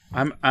 Yeah.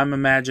 I'm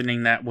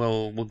imagining that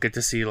we'll get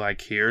to see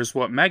like, here's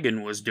what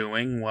Megan was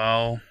doing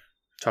while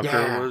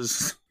Tucker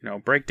was,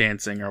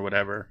 breakdancing or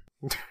whatever.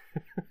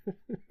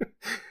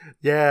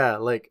 Yeah,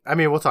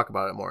 we'll talk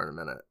about it more in a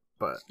minute,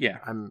 but yeah,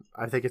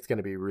 I think it's going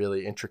to be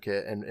really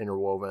intricate and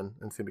interwoven,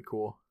 and it's going to be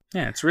cool.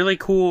 Yeah, it's really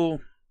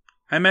cool.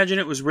 I imagine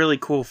it was really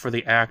cool for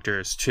the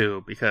actors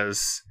too,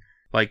 because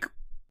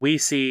we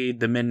see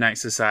the Midnight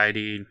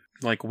Society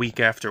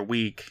week after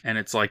week, and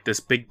it's this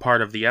big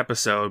part of the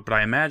episode, but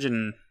I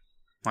imagine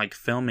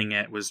filming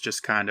it was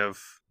just kind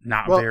of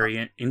not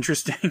very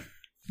interesting.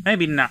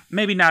 maybe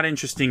not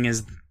interesting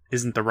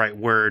isn't the right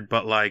word,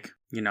 but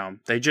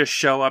they just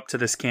show up to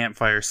this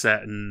campfire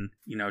set and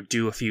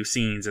do a few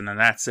scenes, and then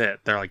that's it.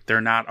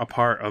 They're not a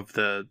part of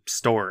the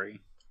story.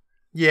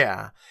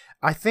 Yeah,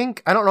 I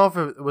don't know if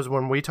it was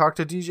when we talked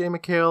to DJ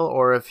McHale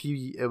or if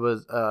he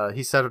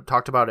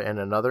talked about it in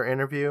another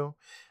interview,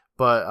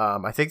 but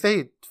I think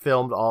they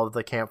filmed all of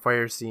the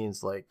campfire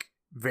scenes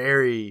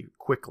very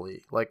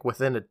quickly,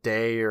 within a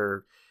day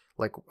or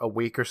a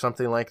week or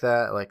something like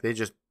that.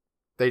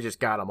 They just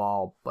got them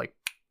all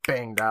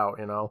banged out,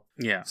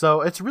 Yeah. So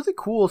it's really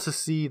cool to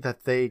see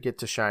that they get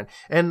to shine,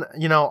 and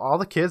all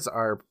the kids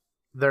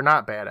they're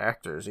not bad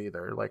actors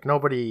either. I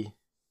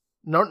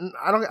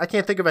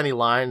can't think of any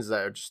lines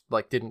that just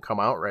didn't come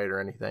out right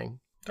or anything.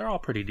 They're all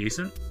pretty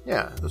decent.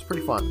 Yeah, it was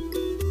pretty fun.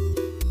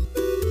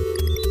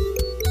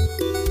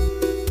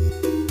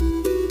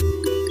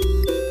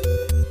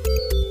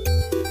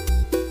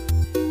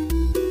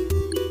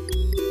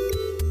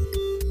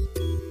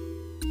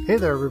 Hey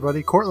there,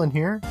 everybody. Cortland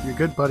here, your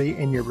good buddy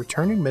and your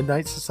returning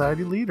Midnight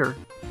Society leader.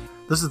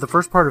 This is the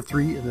first part of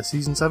 3 in the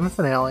Season 7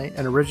 finale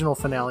and original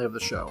finale of the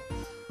show.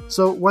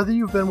 So, whether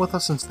you've been with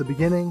us since the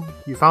beginning,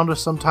 you found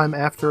us sometime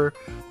after,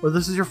 or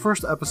this is your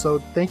first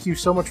episode, thank you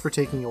so much for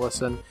taking a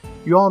listen.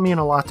 You all mean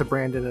a lot to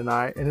Brandon and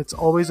I, and it's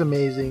always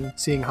amazing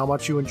seeing how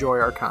much you enjoy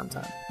our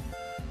content.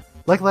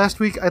 Like last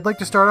week, I'd like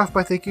to start off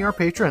by thanking our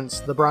patrons,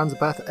 the Bronze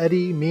Beth,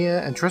 Eddie,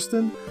 Mia, and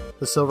Tristan,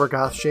 the Silver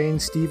Goth, Shane,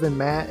 Steven,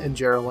 Matt, and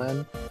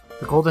Geraldine,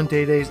 the Golden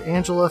Day Days,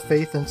 Angela,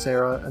 Faith, and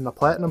Sarah, and the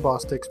Platinum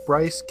Bostics,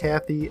 Bryce,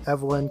 Kathy,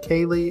 Evelyn,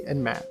 Kaylee,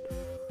 and Matt.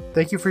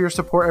 Thank you for your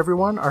support,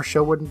 everyone. Our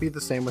show wouldn't be the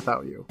same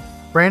without you.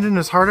 Brandon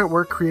is hard at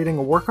work creating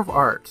a work of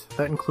art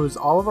that includes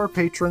all of our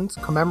patrons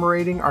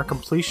commemorating our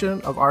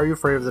completion of Are You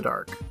Afraid of the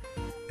Dark?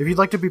 If you'd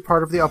like to be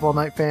part of the Up All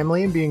Night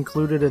family and be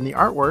included in the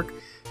artwork,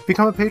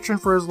 become a patron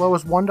for as low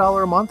as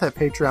 $1 a month at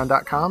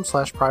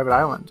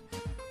patreon.com/privateisland.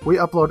 We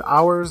upload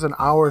hours and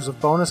hours of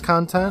bonus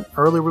content,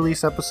 early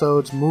release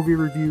episodes, movie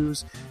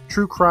reviews,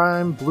 true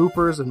crime,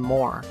 bloopers, and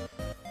more.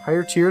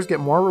 Higher tiers get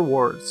more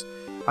rewards.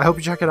 I hope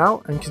you check it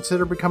out and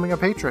consider becoming a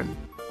patron.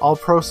 All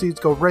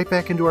proceeds go right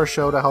back into our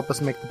show to help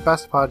us make the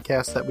best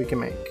podcast that we can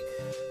make.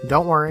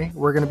 Don't worry,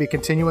 we're going to be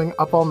continuing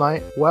Up All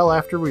Night well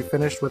after we've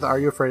finished with Are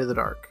You Afraid of the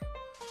Dark?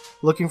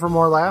 Looking for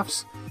more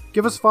laughs?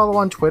 Give us a follow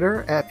on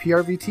Twitter at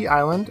PRVT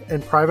Island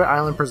and Private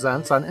Island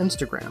Presents on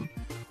Instagram.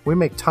 We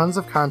make tons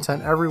of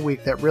content every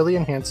week that really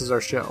enhances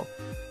our show.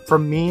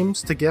 From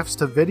memes to GIFs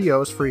to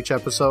videos for each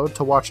episode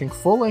to watching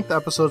full-length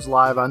episodes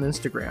live on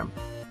Instagram.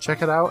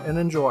 Check it out and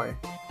enjoy.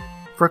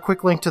 For a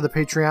quick link to the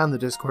Patreon, the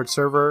Discord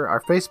server,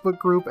 our Facebook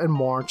group, and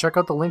more, check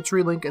out the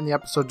Linktree link in the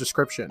episode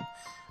description.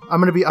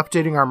 I'm going to be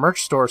updating our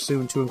merch store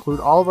soon to include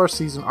all of our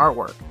season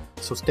artwork,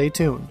 so stay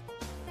tuned.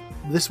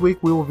 This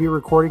week we will be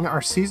recording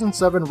our Season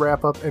 7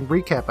 wrap-up and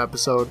recap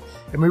episode,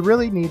 and we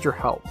really need your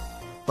help.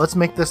 Let's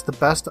make this the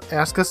best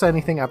Ask Us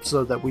Anything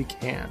episode that we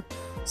can.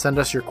 Send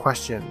us your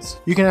questions.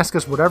 You can ask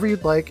us whatever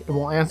you'd like, and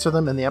we'll answer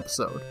them in the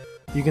episode.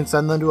 You can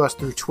send them to us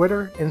through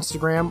Twitter,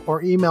 Instagram,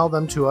 or email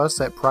them to us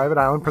at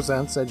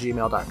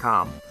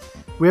privateislandpresents@gmail.com.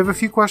 We have a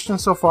few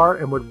questions so far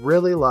and would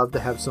really love to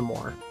have some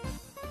more.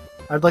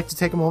 I'd like to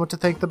take a moment to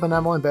thank the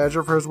Benevolent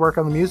Badger for his work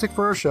on the music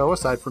for our show,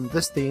 aside from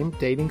this theme,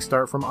 Dating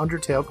Start from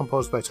Undertale,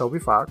 composed by Toby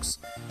Fox.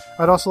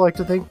 I'd also like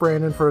to thank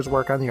Brandon for his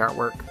work on the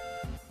artwork.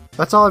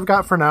 That's all I've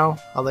got for now.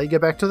 I'll let you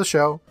get back to the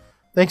show.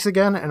 Thanks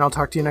again, and I'll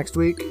talk to you next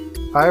week.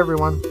 Bye,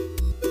 everyone.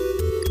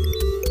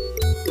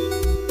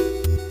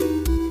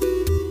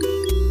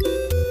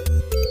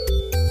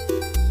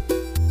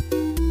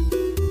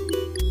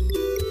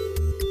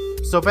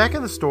 So back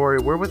in the story,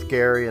 we're with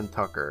Gary and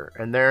Tucker,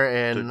 and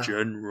they're in the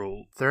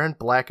general. They're in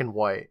black and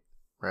white,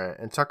 right?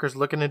 And Tucker's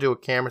looking into a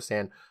camera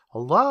saying,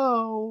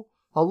 "Hello,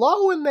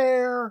 hello in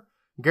there."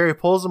 Gary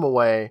pulls him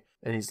away,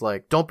 and he's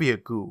like, "Don't be a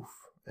goof."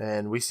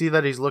 And we see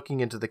that he's looking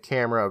into the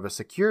camera of a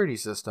security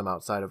system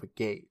outside of a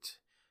gate.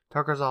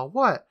 Tucker's all,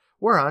 "What?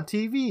 We're on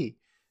TV."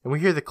 And we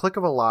hear the click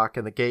of a lock,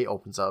 and the gate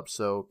opens up.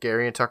 So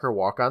Gary and Tucker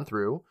walk on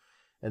through.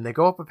 And they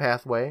go up a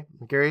pathway.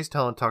 And Gary's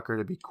telling Tucker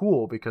to be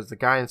cool because the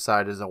guy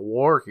inside is a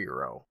war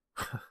hero.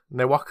 And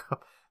they walk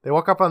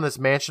up on this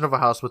mansion of a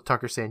house with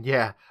Tucker saying,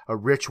 "Yeah, a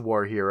rich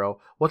war hero.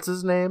 What's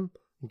his name?"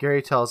 And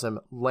Gary tells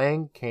him,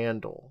 Lang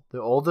Candle, the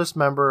oldest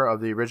member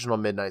of the original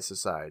Midnight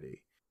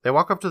Society. They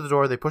walk up to the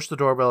door. They push the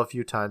doorbell a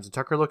few times. And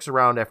Tucker looks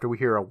around after we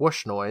hear a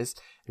whoosh noise.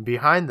 And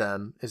behind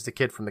them is the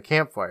kid from the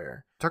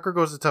campfire. Tucker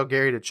goes to tell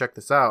Gary to check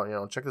this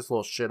out. Check this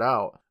little shit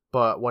out.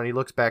 But when he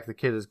looks back, the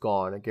kid is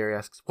gone. And Gary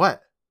asks,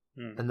 "What?"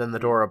 And then the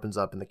door opens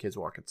up and the kids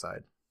walk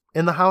inside.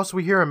 In the house,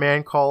 we hear a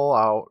man call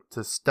out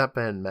to step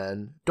in,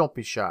 men. Don't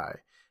be shy.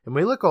 And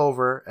we look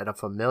over at a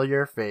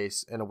familiar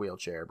face in a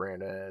wheelchair,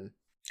 Brandon.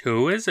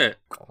 Who is it?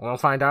 We'll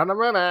find out in a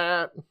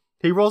minute.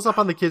 He rolls up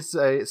on the kids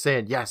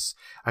saying, yes,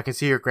 I can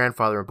see your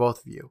grandfather in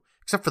both of you.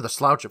 Except for the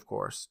slouch, of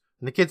course.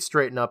 And the kids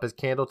straighten up as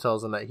Candle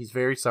tells them that he's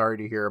very sorry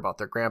to hear about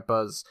their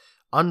grandpa's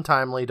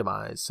untimely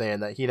demise, saying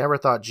that he never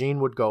thought Gene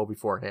would go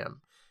before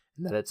him,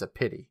 and that it's a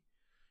pity.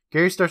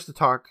 Gary starts to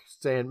talk,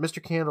 saying,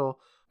 Mr. Candle,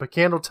 but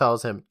Candle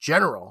tells him,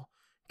 General.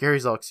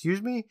 Gary's all,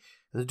 excuse me?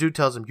 And the dude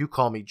tells him, you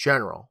call me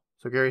General.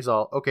 So Gary's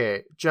all,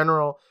 okay,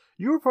 General,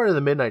 you were part of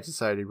the Midnight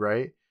Society,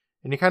 right?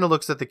 And he kind of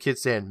looks at the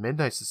kids saying,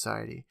 Midnight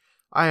Society?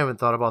 I haven't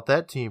thought about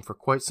that team for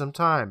quite some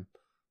time.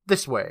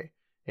 This way.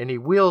 And he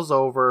wheels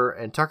over,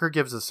 and Tucker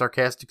gives a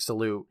sarcastic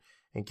salute,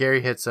 and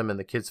Gary hits him, and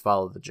the kids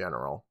follow the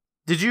General.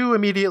 Did you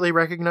immediately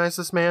recognize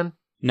this man?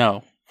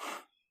 No.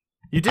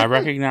 You did? I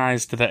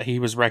recognized that he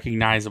was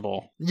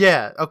recognizable.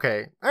 Yeah,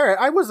 okay. All right,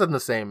 I was in the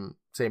same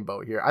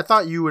boat here. I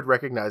thought you would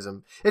recognize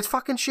him. It's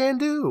fucking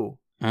Shandu.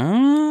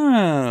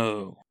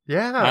 Oh.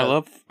 Yeah.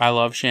 I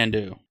love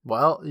Shandu.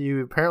 Well,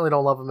 you apparently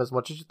don't love him as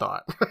much as you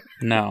thought.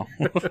 No.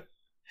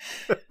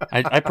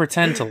 I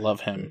pretend to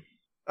love him.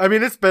 I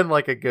mean, it's been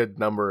like a good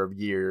number of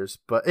years,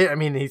 but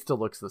he still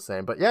looks the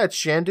same. But yeah, it's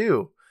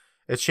Shandu.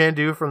 It's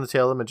Shandu from The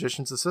Tale of the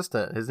Magician's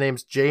Assistant. His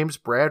name's James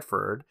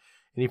Bradford,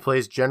 and he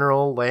plays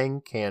General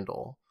Lang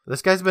Candle.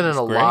 This guy's been in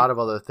a lot of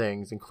other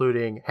things,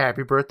 including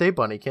Happy Birthday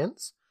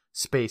Bunnykins,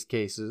 Space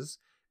Cases,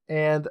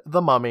 and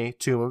The Mummy,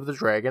 Tomb of the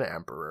Dragon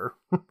Emperor.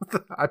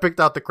 I picked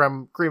out the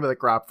cream of the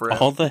crop for him.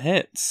 All the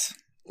hits.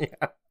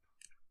 Yeah.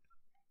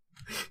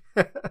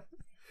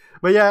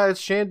 But yeah,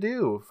 it's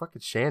Shandu.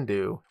 Fucking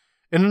Shandu.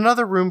 In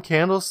another room,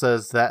 Candle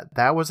says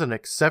that was an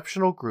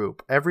exceptional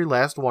group, every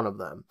last one of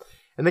them.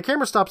 And the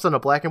camera stops on a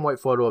black and white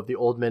photo of the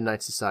old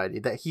Midnight Society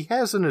that he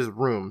has in his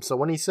room. So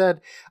when he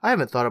said, I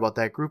haven't thought about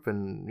that group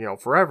in,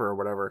 forever or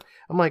whatever,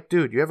 I'm like,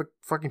 dude, you have a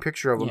fucking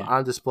picture of them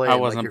on display. I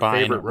wasn't in, like, your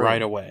buying it room.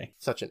 right away.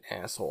 Such an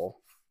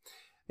asshole.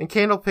 And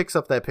Candle picks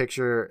up that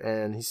picture,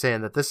 and he's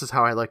saying that this is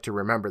how I like to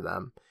remember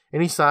them.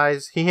 And he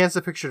sighs, he hands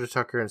the picture to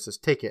Tucker and says,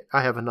 take it,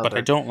 I have another. But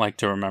I don't like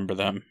to remember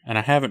them, and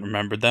I haven't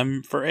remembered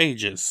them for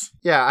ages.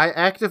 Yeah, I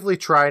actively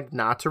tried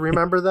not to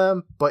remember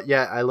them, but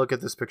yeah, I look at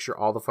this picture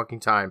all the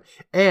fucking time.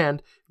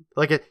 And,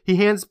 he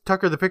hands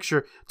Tucker the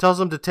picture, tells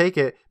him to take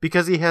it,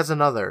 because he has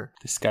another.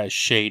 This guy's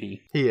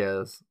shady. He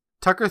is.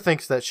 Tucker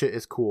thinks that shit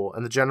is cool,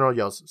 and the General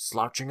yells,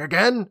 slouching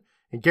again?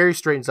 And Gary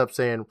straightens up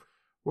saying,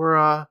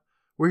 we're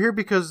here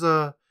because,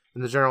 and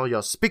the General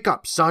yells, speak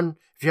up, son.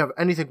 If you have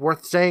anything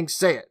worth saying,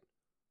 say it.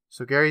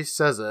 So Gary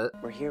says it.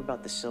 We're here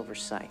about the Silver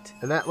Sight.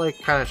 And that,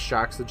 kind of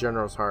shocks the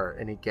General's heart,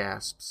 and he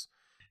gasps.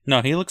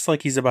 No, he looks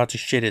like he's about to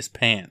shit his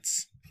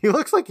pants. He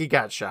looks like he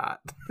got shot.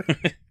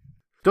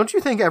 Don't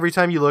you think every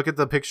time you look at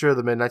the picture of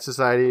the Midnight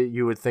Society,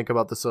 you would think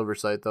about the Silver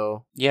Sight,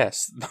 though?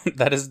 Yes,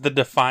 that is the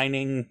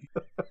defining,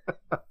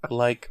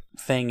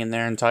 thing in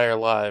their entire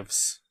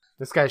lives.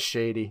 This guy's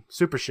shady.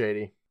 Super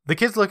shady. The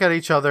kids look at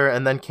each other,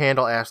 and then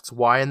Candle asks,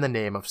 why in the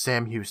name of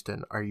Sam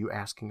Houston are you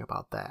asking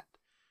about that?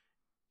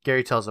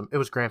 Gary tells him it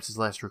was Gramps'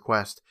 last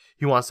request.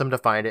 He wants them to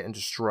find it and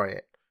destroy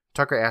it.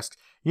 Tucker asks,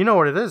 you know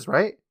what it is,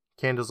 right?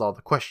 Candle's all,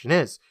 the question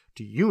is,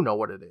 do you know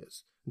what it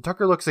is? And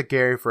Tucker looks at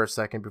Gary for a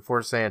second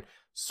before saying,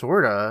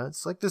 sorta,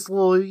 it's like this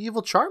little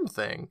evil charm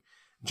thing.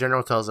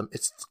 General tells him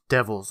it's the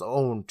devil's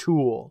own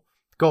tool.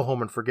 Go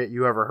home and forget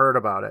you ever heard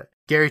about it.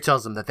 Gary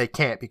tells him that they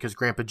can't because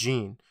Grandpa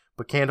Gene.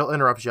 But Candle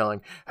interrupts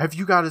yelling, have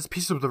you got his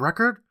piece of the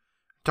record?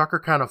 Tucker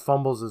kind of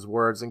fumbles his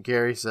words, and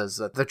Gary says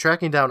that they're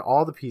tracking down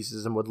all the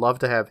pieces and would love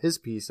to have his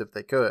piece if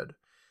they could.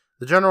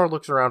 The General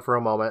looks around for a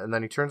moment, and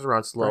then he turns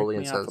around slowly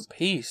and says, a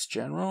piece,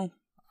 General.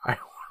 I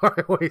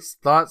always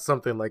thought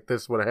something like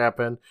this would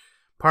happen.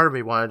 Part of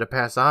me wanted to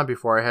pass on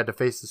before I had to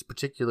face this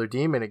particular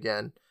demon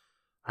again.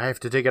 I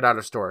have to dig it out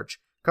of storage.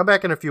 Come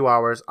back in a few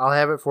hours. I'll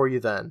have it for you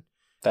then.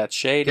 That's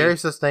shady. Gary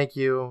says thank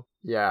you.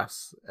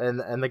 Yes.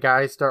 And the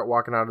guys start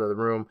walking out of the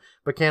room,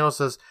 but Candle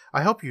says,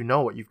 I hope you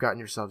know what you've gotten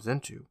yourselves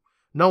into.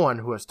 No one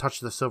who has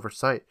touched the Silver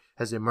Sight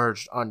has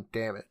emerged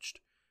undamaged.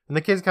 And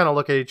the kids kind of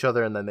look at each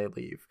other and then they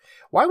leave.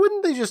 Why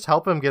wouldn't they just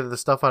help him get the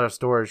stuff out of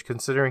storage,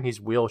 considering he's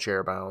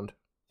wheelchair bound?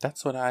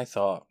 That's what I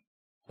thought.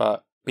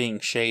 But being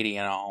shady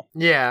and all.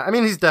 Yeah,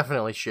 he's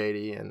definitely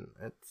shady, and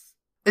it's...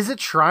 Is it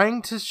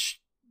trying to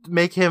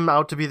make him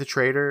out to be the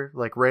traitor,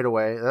 right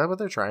away? Is that what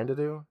they're trying to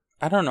do?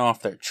 I don't know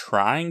if they're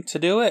trying to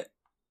do it,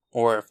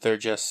 or if they're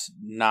just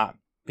not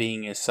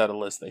being as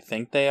subtle as they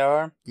think they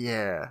are.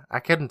 Yeah, I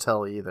couldn't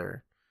tell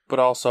either. But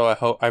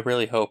also, I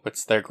really hope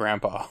it's their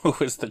grandpa who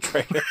is the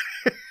traitor.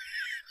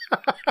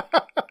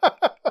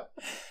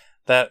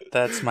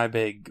 That's my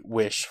big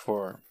wish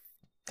for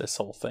this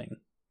whole thing.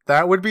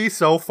 That would be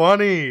so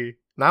funny.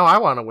 Now I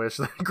want to wish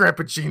that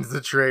Grandpa Gene's the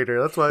traitor.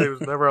 That's why he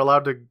was never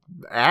allowed to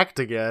act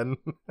again.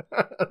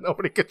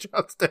 Nobody could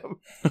trust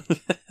him.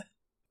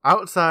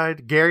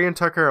 Outside, Gary and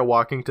Tucker are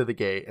walking to the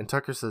gate, and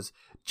Tucker says,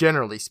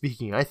 generally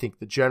speaking, I think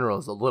the General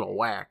is a little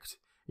whacked.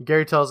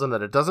 Gary tells him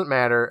that it doesn't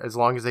matter as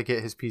long as they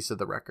get his piece of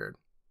the record.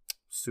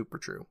 Super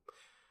true.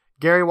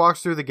 Gary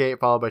walks through the gate,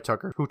 followed by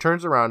Tucker, who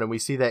turns around and we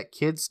see that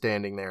kid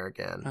standing there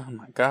again. Oh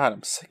my god,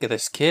 I'm sick of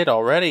this kid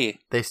already.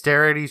 They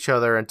stare at each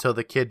other until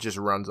the kid just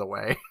runs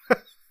away.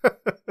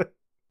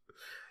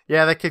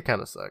 Yeah, that kid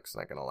kind of sucks,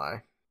 not gonna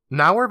lie.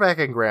 Now we're back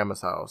in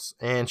Grandma's house,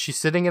 and she's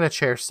sitting in a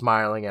chair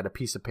smiling at a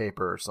piece of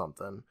paper or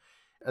something.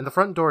 And the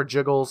front door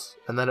jiggles,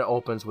 and then it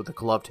opens with a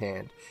gloved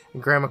hand.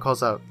 And Grandma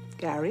calls out,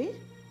 Gary?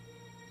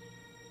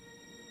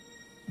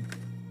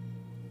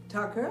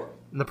 Tucker?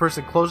 and the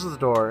person closes the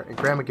door, and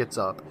Grandma gets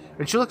up.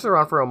 And she looks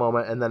around for a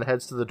moment, and then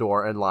heads to the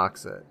door and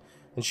locks it.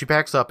 And she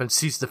backs up and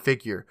sees the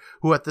figure,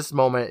 who at this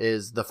moment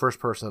is the first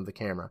person of the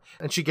camera.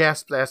 And she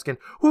gasps, asking,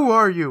 "Who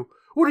are you?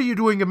 What are you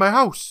doing in my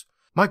house?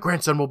 My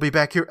grandson will be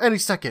back here any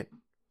second."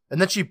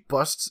 And then she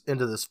busts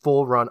into this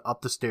full run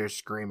up the stairs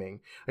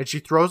screaming. And she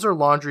throws her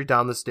laundry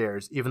down the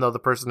stairs, even though the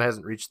person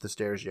hasn't reached the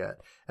stairs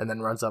yet, and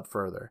then runs up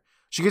further.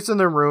 She gets in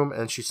their room,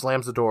 and she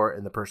slams the door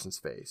in the person's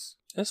face.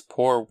 This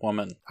poor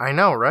woman. I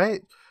know,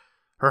 right?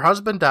 Her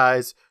husband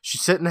dies.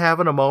 She's sitting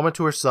having a moment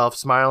to herself,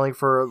 smiling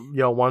for,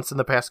 once in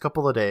the past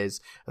couple of days,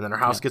 and then her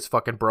house gets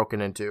fucking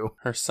broken into.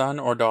 Her son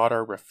or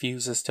daughter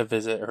refuses to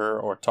visit her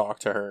or talk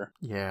to her.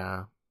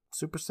 Yeah.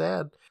 Super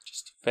sad.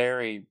 Just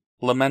very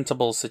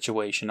lamentable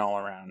situation all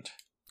around.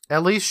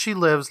 At least she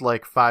lives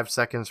like 5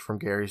 seconds from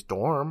Gary's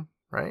dorm,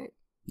 right?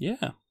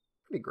 Yeah.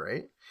 Pretty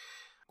great.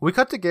 We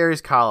cut to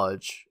Gary's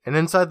college, and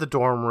inside the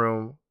dorm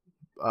room,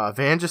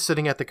 Van just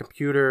sitting at the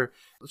computer.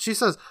 She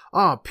says,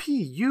 "Oh,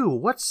 P.U.,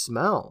 what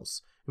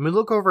smells?" And we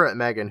look over at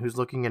Megan, who's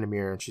looking in a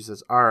mirror, and she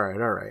says, all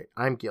right,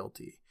 I'm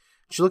guilty.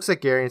 She looks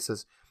at Gary and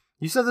says,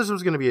 "You said this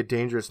was going to be a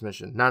dangerous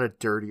mission, not a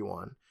dirty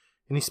one."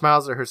 And he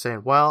smiles at her,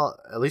 saying, "Well,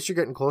 at least you're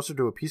getting closer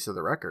to a piece of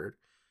the record."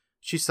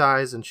 She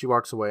sighs, and she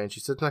walks away, and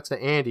she sits next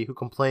to Andy, who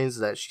complains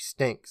that she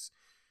stinks.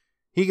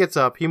 He gets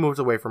up, he moves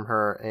away from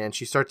her, and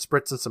she starts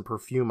spritzing some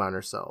perfume on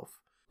herself.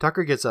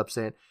 Tucker gets up,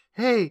 saying,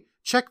 "Hey,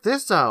 check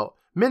this out.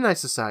 Midnight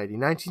Society,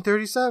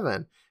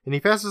 1937. And he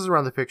passes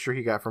around the picture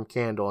he got from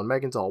Candle, and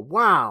Megan's all,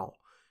 "Wow."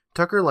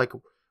 Tucker,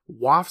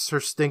 wafts her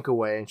stink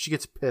away, and she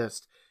gets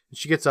pissed, and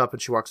she gets up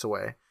and she walks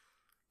away.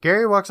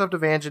 Gary walks up to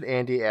Vange and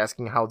Andy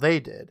asking how they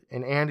did,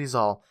 and Andy's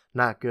all,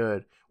 "Not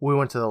good. We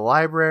went to the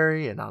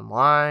library and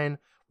online.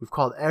 We've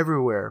called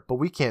everywhere, but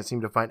we can't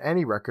seem to find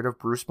any record of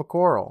Bruce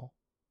McCorrell."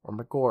 Or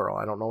McGorrell,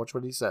 I don't know which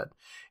one he said.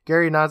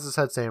 Gary nods his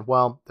head, saying,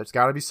 "Well, there's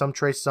got to be some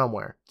trace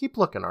somewhere. Keep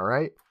looking, all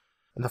right?"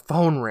 And the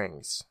phone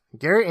rings.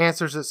 Gary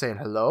answers it, saying,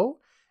 "Hello?"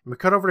 And we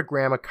cut over to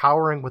Grandma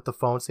cowering with the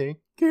phone, saying,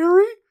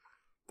 "Gary,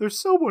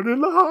 there's someone in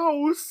the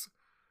house."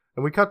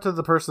 And we cut to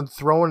the person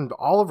throwing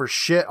all of her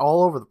shit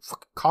all over the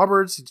fucking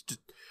cupboards, just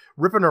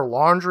ripping her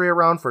laundry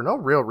around for no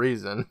real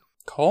reason.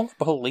 Call the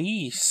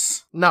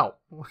police. No,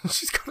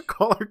 she's gonna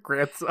call her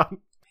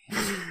grandson.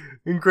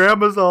 And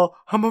Grandma's all,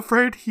 "I'm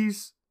afraid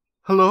he's...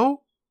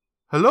 Hello?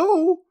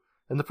 Hello?"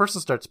 And the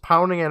person starts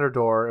pounding at her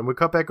door, and we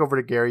cut back over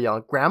to Gary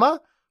yelling, "Grandma?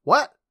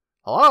 What?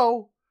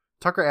 Hello?"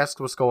 Tucker asks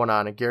what's going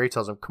on, and Gary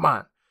tells him, "Come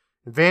on."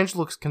 And Vange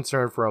looks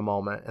concerned for a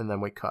moment, and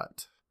then we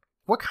cut.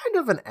 What kind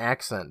of an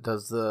accent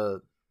does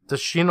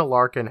Sheena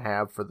Larkin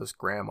have for this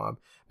grandma?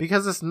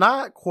 Because it's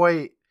not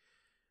quite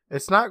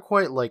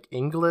like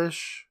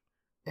English,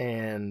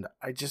 and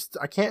I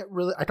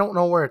don't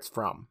know where it's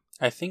from.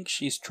 I think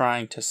she's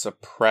trying to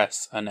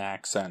suppress an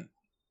accent.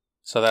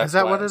 So that's Is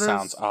that why what it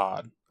sounds is?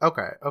 odd.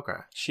 Okay.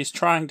 She's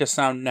trying to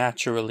sound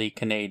naturally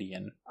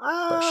Canadian,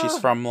 but she's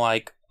from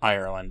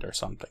Ireland or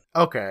something.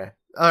 Okay.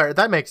 All right,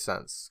 that makes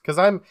sense. Because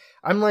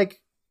I'm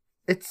like,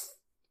 it's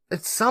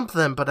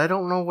something, but I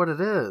don't know what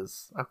it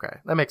is. Okay,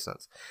 that makes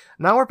sense.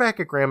 Now we're back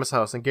at Grandma's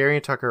house, and Gary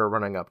and Tucker are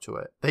running up to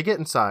it. They get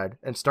inside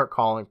and start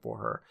calling for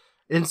her.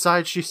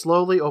 Inside, she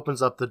slowly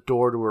opens up the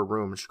door to her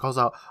room, and she calls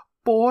out,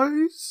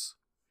 "Boys!"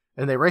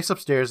 And they race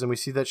upstairs, and we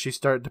see that she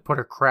started to put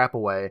her crap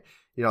away,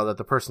 that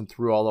the person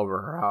threw all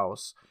over her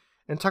house.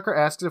 And Tucker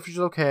asks if she's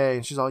okay,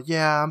 and she's all,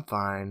 "Yeah, I'm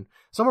fine.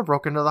 Someone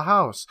broke into the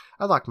house.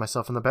 I locked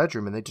myself in the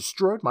bedroom, and they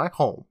destroyed my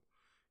home."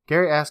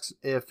 Gary asks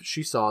if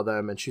she saw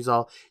them, and she's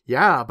all,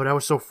 "Yeah, but I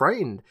was so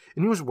frightened,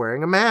 and he was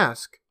wearing a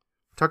mask."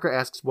 Tucker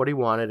asks what he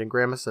wanted, and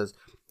Grandma says,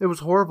 "It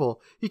was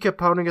horrible. He kept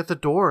pounding at the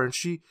door, and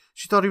she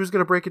thought he was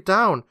going to break it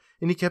down,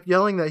 and he kept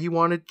yelling that he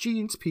wanted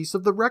Jean's piece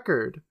of the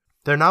record."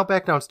 They're now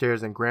back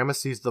downstairs, and Grandma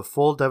sees the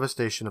full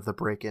devastation of the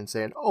break-in,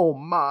 saying, "Oh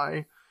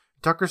my."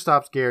 Tucker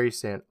stops Gary,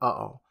 saying,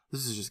 "Uh-oh,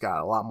 this has just got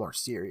a lot more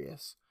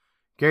serious."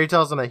 Gary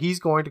tells him that he's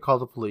going to call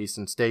the police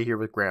and stay here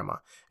with Grandma,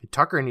 and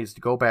Tucker needs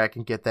to go back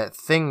and get that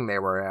thing they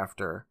were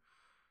after.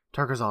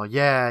 Tucker's all,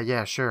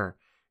 yeah, sure.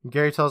 And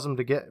Gary tells him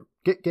to get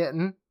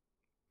getting,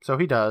 so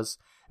he does.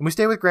 And we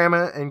stay with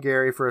Grandma and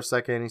Gary for a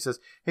second, and he says,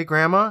 "Hey,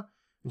 Grandma,"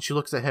 and she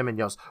looks at him and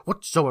yells,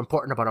 "What's so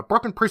important about a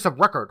broken piece of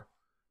record?"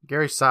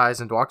 Gary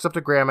sighs and walks up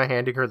to Grandma,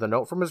 handing her the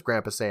note from his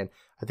grandpa, saying,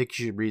 "I think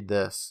you should read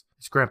this.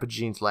 It's Grandpa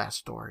Gene's last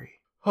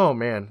story." Oh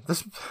man,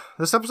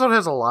 this episode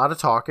has a lot of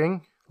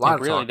talking. It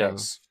really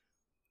does.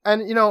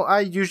 And, I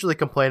usually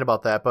complain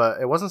about that, but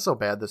it wasn't so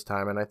bad this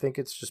time, and I think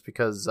it's just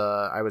because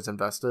I was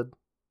invested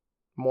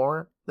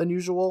more than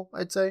usual,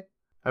 I'd say.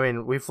 I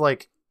mean, we've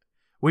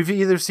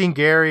either seen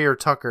Gary or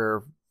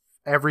Tucker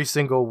every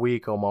single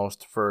week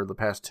almost for the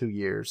past 2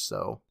 years,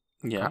 so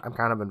Yeah. I'm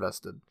kind of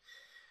invested.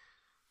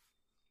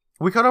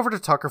 We cut over to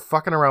Tucker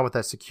fucking around with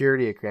that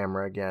security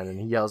camera again, and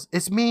he yells,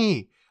 "It's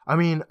me! I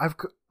mean,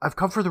 I've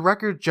come for the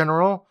record,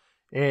 General."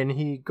 And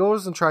he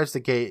goes and tries the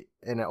gate,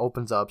 and it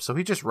opens up, so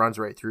he just runs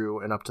right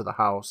through and up to the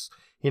house.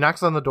 He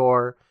knocks on the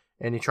door,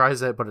 and he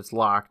tries it, but it's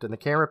locked, and the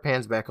camera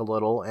pans back a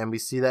little, and we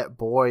see that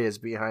boy is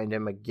behind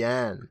him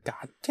again.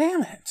 God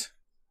damn it.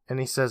 And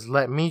he says,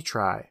 "Let me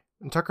try."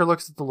 And Tucker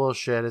looks at the little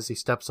shit as he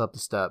steps up the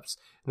steps,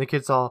 and the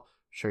kid's all,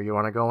 "Sure you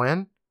want to go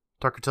in?"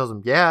 Tucker tells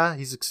him, "Yeah,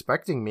 he's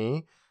expecting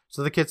me."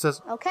 So the kid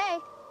says, Okay,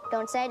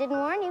 don't say I didn't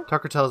warn you.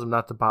 Tucker tells him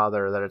not to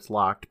bother, that it's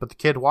locked, but the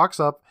kid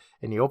walks up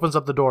and he opens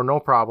up the door no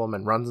problem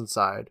and runs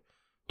inside.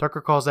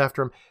 Tucker calls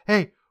after him,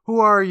 "Hey, who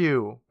are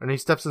you?" And he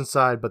steps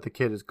inside, but the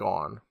kid is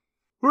gone.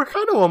 We're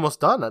kind of almost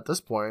done at this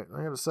point,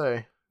 I gotta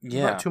say.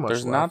 Yeah, Not too much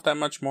there's left. not that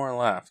much more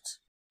left.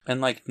 And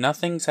like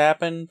nothing's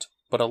happened,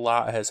 but a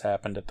lot has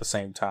happened at the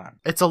same time.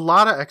 It's a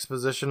lot of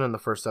exposition in the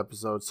first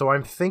episode, so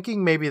I'm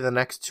thinking maybe the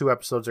next 2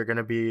 episodes are going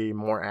to be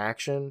more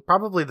action.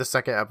 Probably the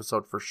second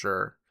episode for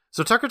sure.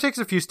 So Tucker takes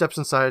a few steps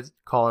inside,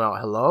 calling out,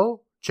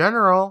 "Hello?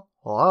 General?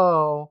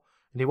 Hello?"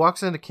 And he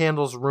walks into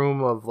Candle's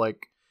room of,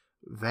 like,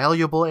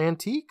 valuable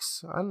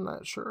antiques? I'm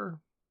not sure.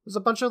 There's a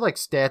bunch of, like,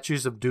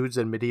 statues of dudes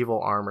in medieval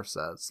armor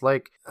sets.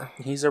 Like,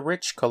 He's a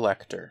rich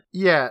collector.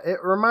 yeah, it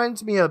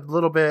reminds me a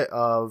little bit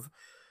of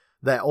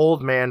that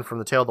old man from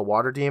the Tale of the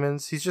Water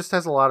Demons. He just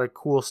has a lot of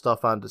cool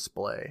stuff on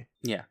display.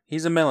 Yeah,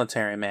 he's a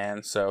military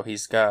man, so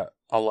he's got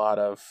a lot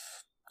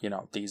of,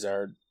 these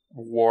are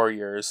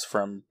warriors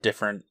from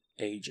different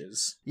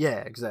ages.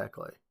 Yeah,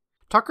 exactly.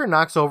 Tucker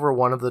knocks over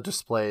one of the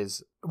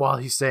displays while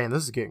he's saying,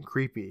 "This is getting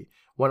creepy,"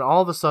 when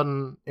all of a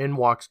sudden in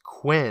walks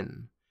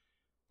Quinn.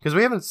 Because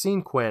we haven't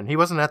seen Quinn. He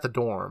wasn't at the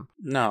dorm.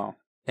 No,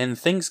 and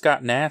things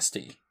got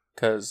nasty,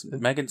 because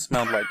Megan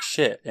smelled like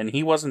shit, and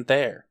he wasn't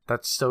there.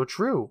 That's so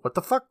true. What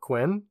the fuck,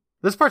 Quinn?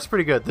 This part's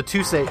pretty good. The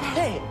two say,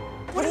 Hey,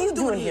 what are you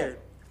doing here?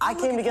 I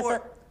came to get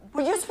the...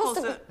 But you're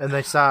supposed to... and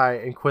they sigh,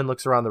 and Quinn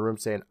looks around the room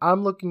saying,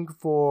 "I'm looking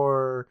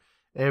for..."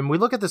 And we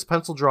look at this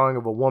pencil drawing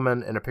of a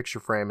woman in a picture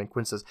frame, and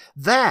Quinn says,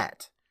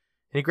 "That!"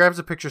 And he grabs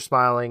a picture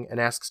smiling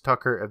and asks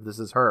Tucker if this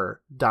is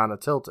her, Donna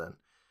Tilton,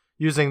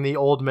 using the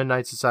old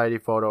Midnight Society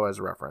photo as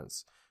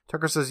reference.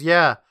 Tucker says,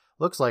 "Yeah,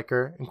 looks like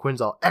her." And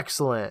Quinn's all,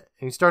 "Excellent."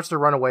 And he starts to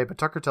run away, but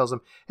Tucker tells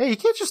him, "Hey, you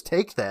can't just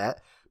take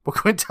that." But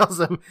Quinn tells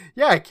him,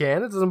 "Yeah, I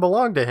can. It doesn't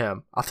belong to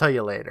him. I'll tell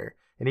you later."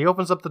 And he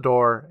opens up the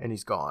door, and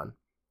he's gone.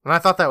 And I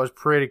thought that was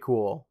pretty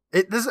cool.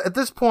 At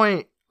this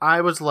point,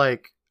 I was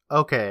like,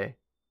 okay,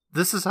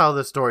 this is how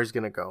this story's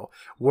going to go.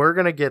 We're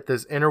going to get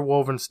this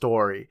interwoven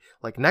story.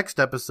 Like, next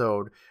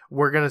episode,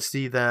 we're going to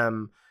see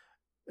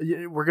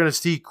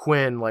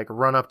Quinn, like,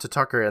 run up to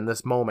Tucker in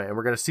this moment. And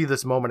we're going to see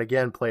this moment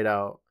again played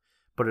out.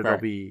 But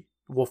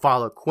we'll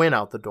follow Quinn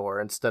out the door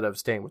instead of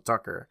staying with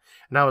Tucker.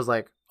 And I was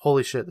like,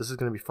 holy shit, this is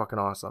going to be fucking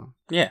awesome.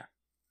 Yeah.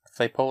 If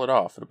they pull it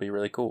off, it'll be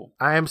really cool.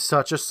 I am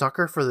such a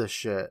sucker for this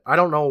shit. I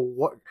don't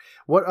know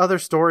what other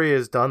story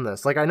has done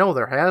this. Like, I know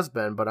there has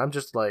been, but I'm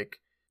just like,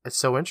 it's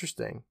so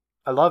interesting.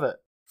 I love it.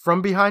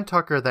 From behind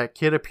Tucker, that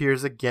kid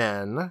appears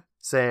again,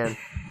 saying,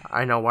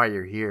 "I know why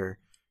you're here.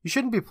 You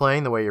shouldn't be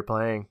playing the way you're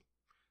playing."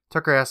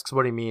 Tucker asks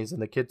what he means, and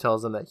the kid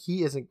tells him that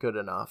he isn't good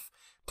enough.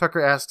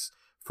 Tucker asks,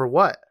 "For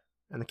what?"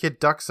 And the kid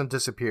ducks and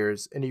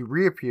disappears, and he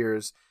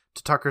reappears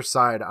to Tucker's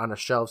side on a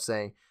shelf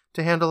saying,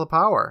 "To handle the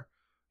power."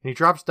 And he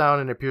drops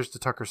down and appears to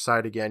Tucker's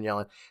side again,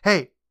 yelling,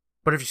 "Hey,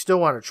 but if you still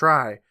want to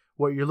try,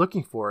 what you're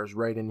looking for is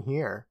right in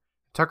here."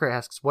 Tucker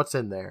asks, "What's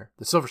in there?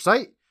 The silver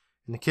sight?"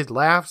 And the kid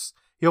laughs.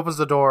 He opens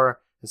the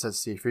door and says,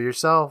 "See for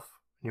yourself."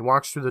 And he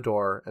walks through the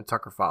door, and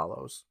Tucker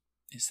follows.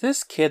 Is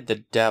this kid the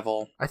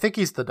devil? I think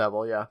he's the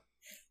devil, yeah.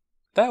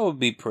 That would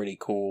be pretty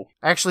cool.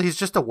 Actually, he's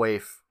just a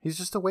waif. He's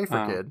just a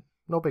wafer kid.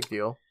 No big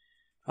deal.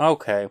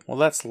 Okay, well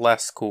that's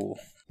less cool.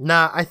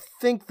 Nah, I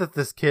think that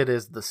this kid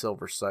is the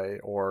Silver Sight,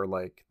 or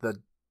like the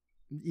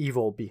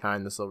evil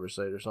behind the Silver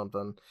Sight or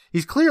something.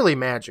 He's clearly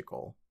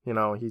magical. He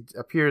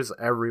appears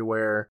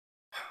everywhere.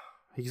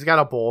 He's got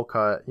a bowl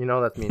cut.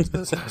 That means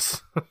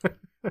business.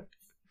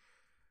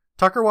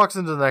 Tucker walks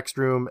into the next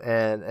room,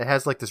 and it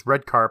has like this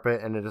red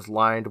carpet, and it is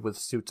lined with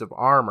suits of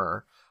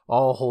armor,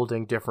 all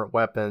holding different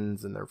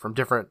weapons, and they're from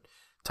different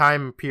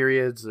time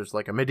periods. There's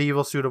like a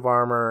medieval suit of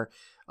armor,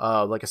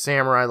 like a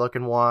samurai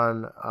looking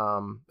one.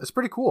 It's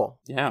pretty cool.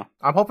 Yeah.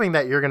 I'm hoping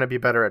that you're going to be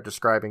better at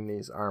describing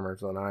these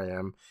armors than I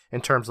am in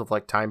terms of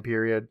like time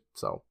period.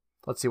 So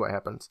let's see what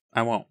happens.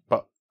 I won't,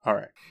 but all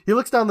right. He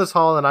looks down this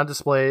hall, and on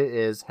display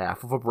is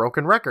half of a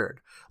broken record.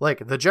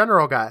 Like, the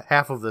general got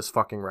half of this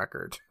fucking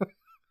record.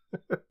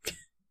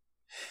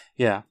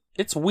 Yeah.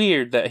 It's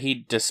weird that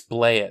he'd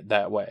display it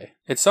that way.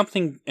 It's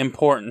something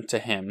important to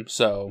him,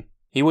 so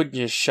he wouldn't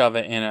just shove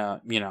it in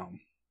a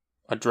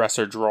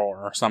dresser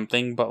drawer or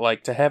something, but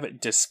like to have it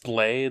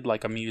displayed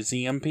like a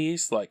museum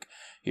piece, like,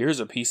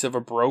 here's a piece of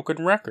a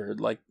broken record,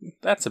 like,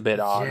 that's a bit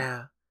odd.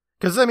 Yeah.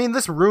 Because, I mean,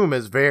 this room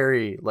is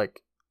very,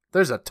 like,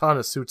 there's a ton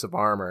of suits of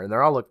armor, and they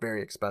all look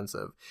very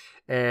expensive.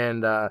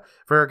 And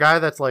for a guy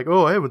that's like,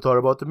 oh, I haven't thought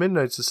about the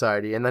Midnight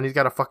Society, and then he's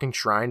got a fucking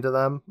shrine to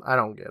them, I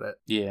don't get it.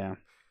 Yeah.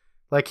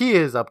 Like, he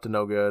is up to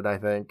no good, I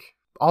think.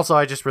 Also,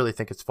 I just really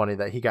think it's funny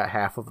that he got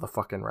half of the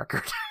fucking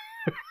record.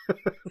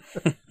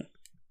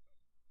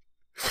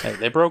 Hey,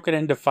 they broke it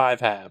into 5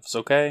 halves,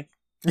 okay?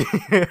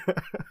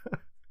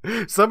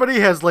 Somebody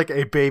has like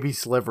a baby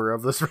sliver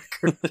of this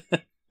record.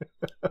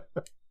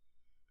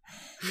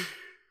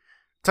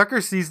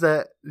 Tucker sees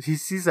that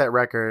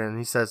record and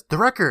he says, "The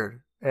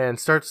record!" and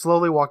starts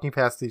slowly walking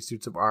past these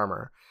suits of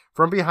armor.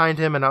 From behind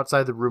him and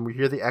outside the room, we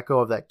hear the echo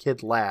of that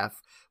kid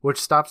laugh, which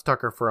stops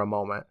Tucker for a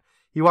moment.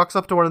 He walks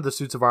up to one of the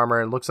suits of armor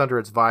and looks under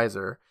its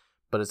visor,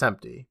 but it's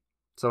empty.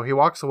 So he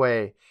walks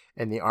away,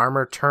 and the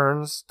armor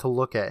turns to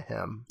look at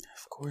him.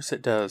 Of course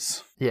it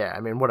does. Yeah,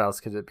 I mean, what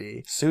else could it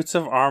be? Suits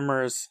of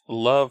armors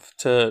love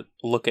to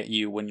look at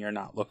you when you're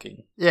not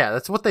looking. Yeah,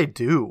 that's what they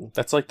do.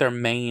 That's like their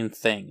main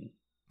thing.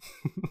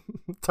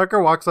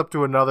 Tucker walks up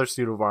to another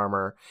suit of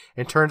armor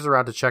and turns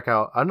around to check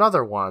out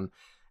another one,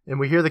 and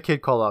we hear the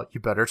kid call out,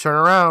 "You better turn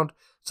around."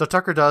 So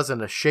Tucker does,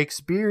 and a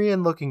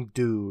Shakespearean-looking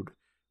dude,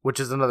 which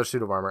is another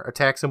suit of armor,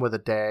 attacks him with a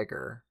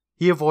dagger.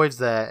 He avoids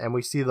that, and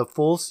we see the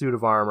full suit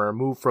of armor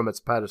move from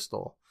its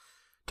pedestal.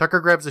 Tucker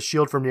grabs a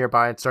shield from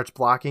nearby and starts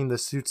blocking the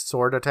suit's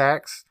sword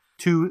attacks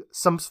to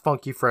some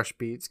funky fresh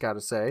beats, gotta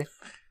say.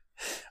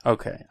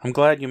 Okay, I'm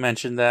glad you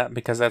mentioned that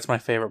because that's my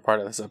favorite part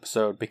of this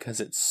episode because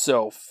it's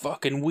so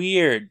fucking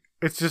weird.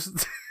 It's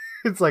just,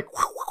 it's like...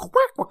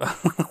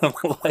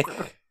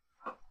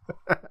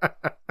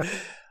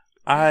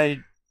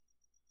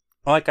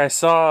 I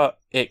saw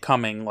it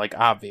coming, like,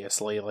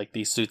 obviously, like,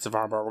 these suits of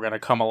armor were gonna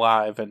come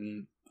alive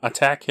and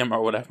attack him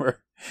or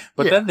whatever.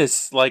 But then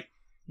this, like,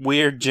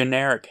 weird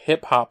generic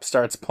hip-hop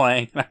starts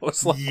playing, and I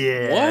was like,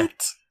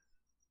 what?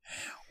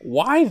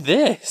 Why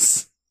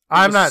this?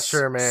 I'm not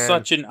sure, man.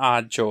 Such an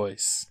odd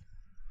choice.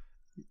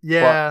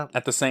 Yeah. But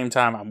at the same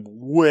time, I'm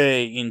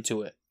way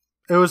into it.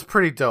 It was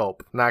pretty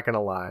dope, not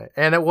gonna lie.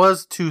 And it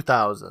was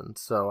 2000,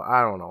 so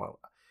I don't know.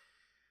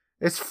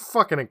 It's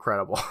fucking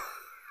incredible.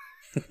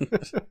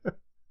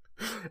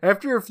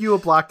 After a few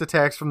blocked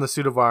attacks from the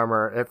suit of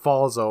armor, it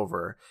falls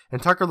over,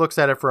 and Tucker looks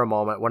at it for a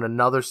moment when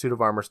another suit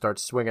of armor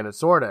starts swinging its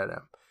sword at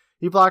him.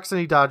 He blocks and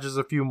he dodges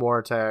a few more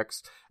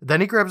attacks. Then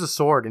he grabs a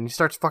sword and he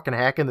starts fucking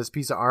hacking this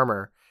piece of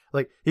armor.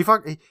 Like, he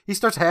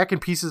starts hacking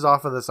pieces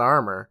off of this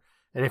armor,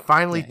 and it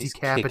finally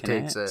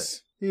decapitates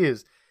it. He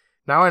is.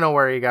 Now I know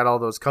where he got all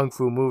those kung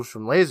fu moves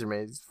from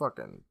Lasermaid. He's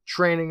fucking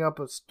training up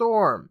a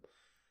storm.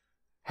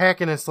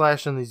 Hacking and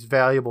slashing these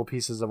valuable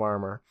pieces of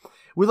armor.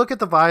 We look at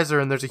the visor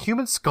and there's a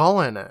human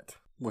skull in it.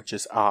 Which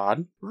is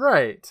odd.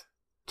 Right.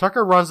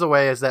 Tucker runs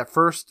away as that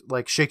first,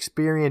 like,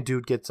 Shakespearean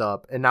dude gets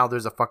up, and now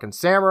there's a fucking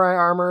samurai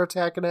armor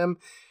attacking him.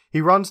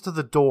 He runs to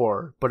the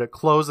door, but it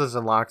closes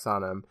and locks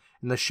on him,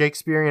 and the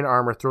Shakespearean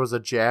armor throws a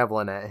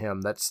javelin at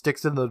him that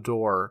sticks in the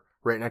door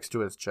right next to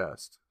his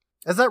chest.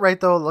 Is that right,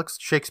 though? It looks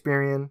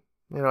Shakespearean.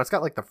 You know, it's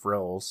got, like, the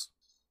frills.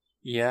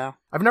 Yeah.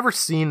 I've never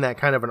seen that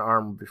kind of an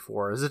armor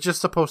before. Is it just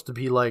supposed to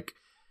be, like,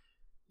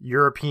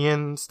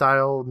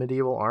 European-style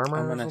medieval armor?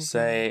 I'm going to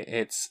say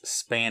it's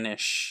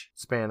Spanish.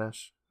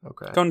 Spanish.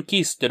 Okay.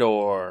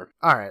 Conquistador.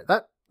 All right,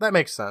 that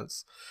makes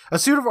sense. A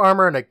suit of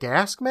armor and a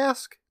gas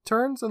mask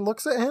turns and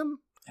looks at him.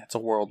 That's a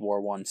World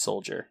War I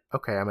soldier.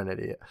 Okay, I'm an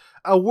idiot.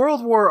 A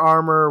World War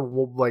armor,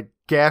 like,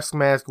 gas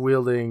mask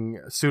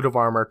wielding suit of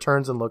armor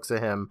turns and looks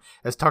at him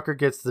as Tucker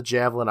gets the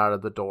javelin out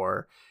of the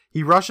door.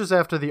 He rushes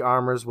after the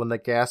armors when the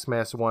gas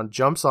mask one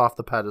jumps off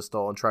the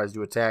pedestal and tries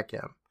to attack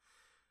him.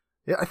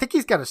 Yeah, I think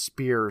he's got a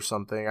spear or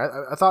something.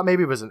 I thought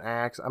maybe it was an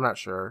axe. I'm not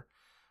sure.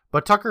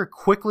 But Tucker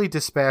quickly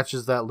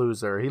dispatches that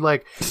loser. He,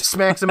 like,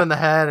 smacks him in the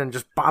head and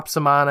just bops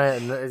him on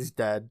it, and he's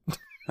dead.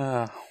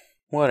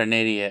 What an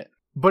idiot.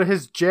 But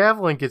his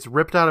javelin gets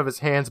ripped out of his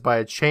hands by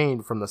a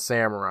chain from the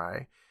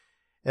samurai.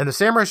 And the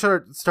samurai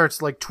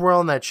starts, like,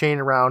 twirling that chain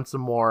around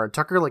some more, and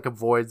Tucker, like,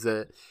 avoids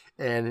it.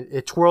 And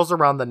it twirls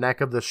around the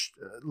neck of the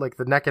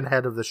neck and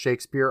head of the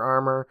Shakespeare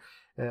armor,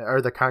 or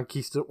the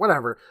Conquista,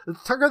 whatever.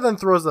 Tucker then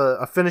throws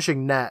a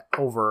fishing net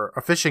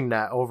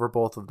over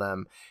both of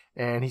them,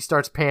 and he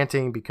starts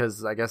panting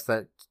because I guess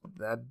that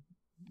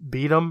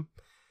beat him.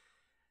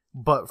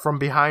 But from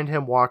behind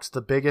him walks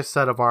the biggest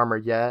set of armor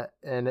yet,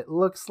 and it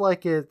looks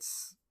like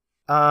it's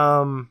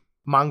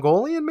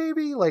Mongolian,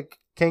 maybe, like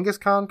Genghis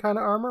Khan kind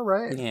of armor,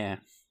 right? Yeah.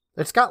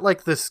 It's got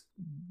like this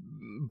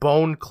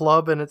bone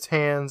club in its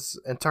hands,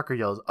 and Tucker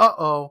yells,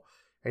 "Uh-oh,"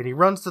 and he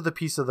runs to the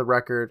piece of the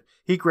record.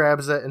 He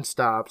grabs it and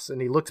stops,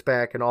 and he looks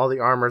back, and all the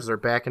armors are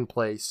back in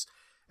place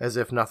as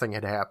if nothing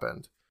had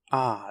happened.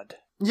 Odd.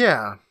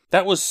 Yeah.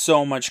 That was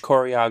so much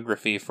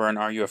choreography for an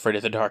Are You Afraid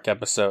of the Dark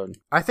episode.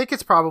 I think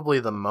it's probably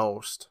the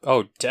most.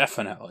 Oh,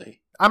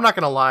 definitely. I'm not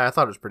going to lie, I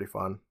thought it was pretty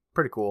fun.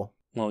 Pretty cool.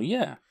 Well,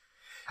 yeah.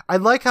 I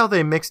like how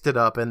they mixed it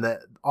up and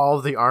that all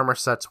of the armor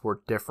sets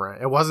were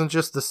different. It wasn't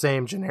just the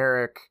same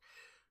generic,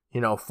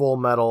 full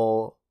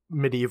metal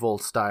medieval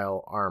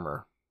style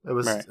armor. It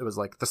was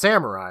like the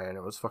samurai, and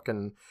it was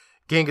fucking,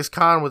 Genghis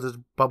Khan with his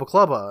Bubba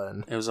Clubba.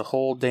 And it was a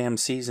whole damn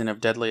season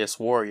of Deadliest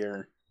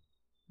Warrior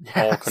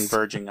all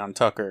converging on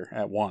Tucker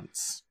at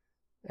once.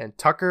 And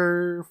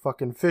Tucker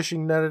fucking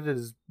fishing netted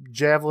his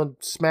javelin,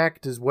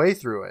 smacked his way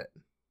through it.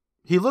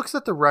 He looks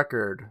at the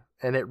record,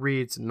 and it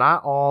reads,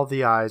 "Not all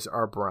the eyes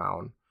are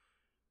brown."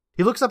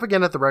 He looks up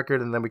again at the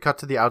record, and then we cut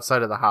to the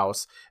outside of the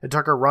house, and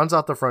Tucker runs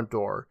out the front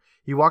door.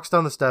 He walks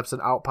down the steps,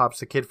 and out pops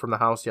the kid from the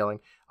house yelling,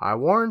 "I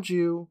warned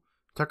you."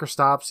 Tucker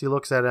stops, he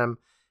looks at him,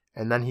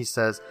 and then he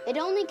says, It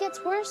only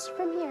gets worse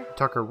from here.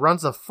 Tucker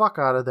runs the fuck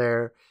out of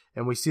there,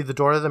 and we see the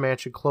door to the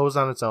mansion close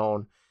on its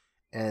own,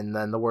 and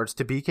then the words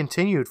 "to be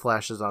continued"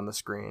 flashes on the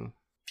screen.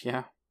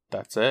 Yeah,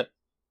 that's it.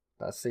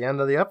 That's the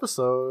end of the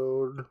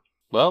episode.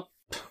 Well,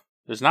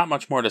 there's not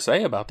much more to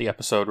say about the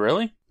episode,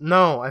 really.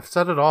 No, I've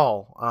said it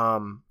all.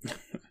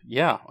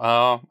 Yeah,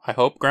 I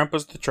hope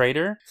Grandpa's the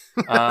traitor.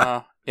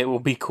 It will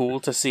be cool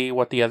to see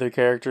what the other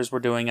characters were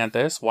doing at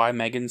this. Why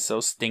Megan's so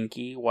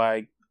stinky.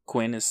 Why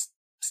Quinn is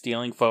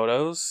stealing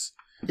photos.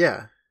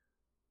 Yeah.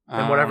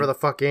 And whatever the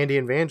fuck Andy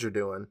and Vange are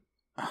doing.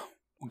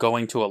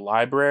 Going to a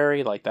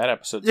library. Like, that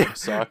episode's gonna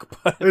suck.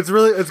 But it's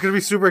going to be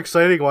super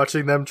exciting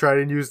watching them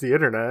try and use the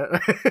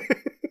internet.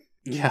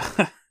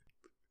 Yeah.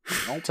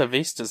 Alta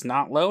Vista's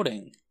not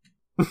loading.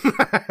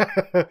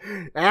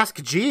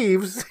 Ask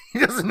Jeeves. He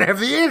doesn't have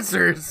the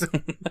answers.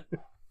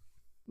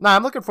 Nah,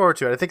 I'm looking forward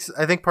to it.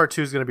 I think part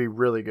 2 is going to be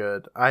really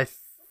good.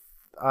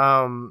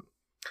 And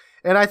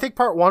I think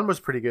part 1 was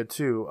pretty good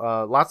too.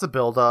 Lots of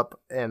build up,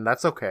 and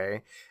that's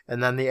okay.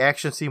 And then the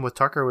action scene with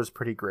Tucker was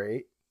pretty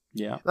great.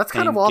 Yeah, that's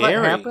kind of all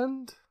Gary. That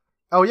happened.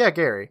 Oh yeah,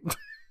 Gary.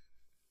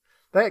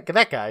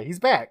 that guy, he's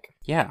back.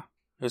 Yeah.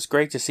 It was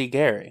great to see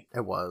Gary.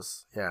 It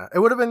was, yeah. It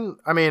would have been,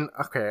 I mean,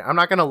 okay, I'm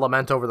not going to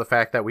lament over the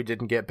fact that we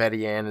didn't get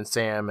Betty Ann and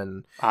Sam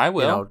and... I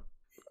will.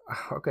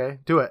 Okay,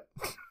 do it.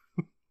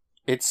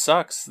 It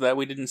sucks that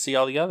we didn't see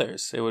all the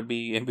others. It'd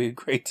be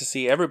great to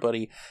see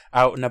everybody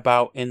out and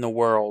about in the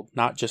world,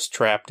 not just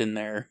trapped in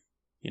their,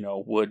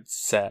 wood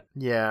set.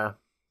 Yeah.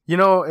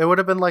 It would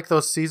have been like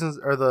those seasons,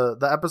 or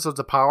the episodes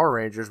of Power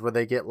Rangers where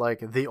they get,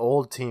 like, the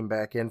old team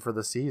back in for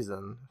the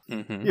season.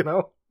 Mm-hmm. It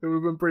would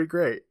have been pretty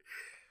great.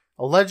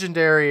 A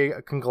legendary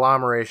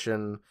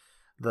conglomeration,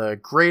 the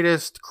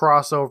greatest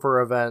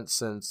crossover event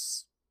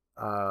since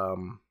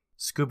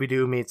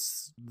Scooby-Doo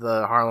meets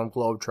the Harlem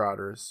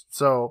Globetrotters.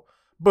 So,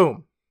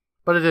 boom.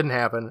 But it didn't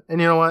happen. And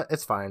you know what?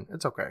 It's fine.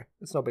 It's okay.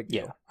 It's no big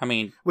deal. Yeah, I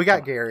mean... We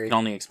got Gary. You can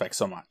only expect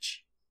so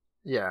much.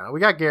 Yeah, we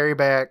got Gary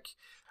back.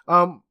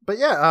 But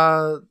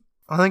yeah,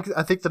 I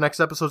think the next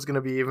episode is going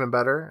to be even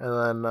better.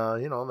 And then,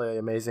 the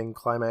amazing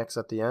climax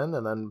at the end.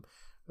 And then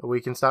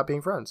we can stop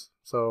being friends.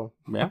 So...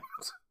 Yeah.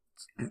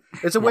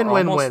 It's a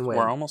win-win-win-win.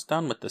 We're almost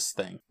done with this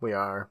thing. We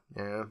are,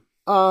 yeah.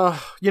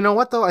 You know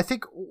what, though?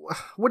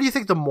 What do you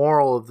think the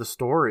moral of the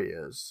story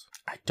is?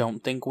 I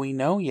don't think we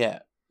know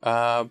yet.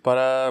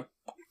 But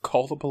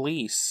call the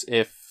police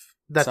if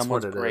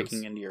someone's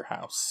breaking into your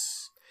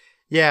house.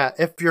 Yeah,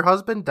 if your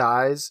husband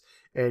dies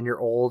and you're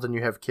old and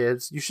you have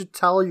kids, you should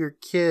tell your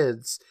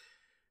kids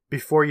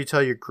before you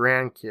tell your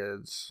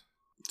grandkids.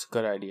 It's a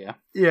good idea.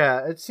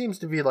 Yeah, it seems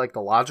to be like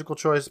the logical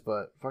choice,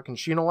 but fucking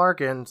Sheena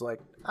Larkin's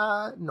like,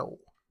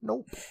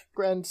 nope,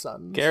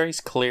 grandsons. Gary's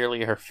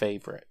clearly her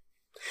favorite.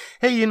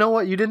 Hey, you know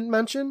what you didn't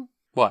mention?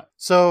 What?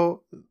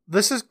 So,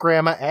 this is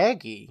Grandma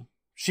Aggie.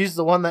 She's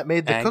the one that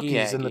made the Aggie.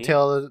 cookies in the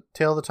Tale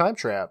of the Time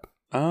Trap.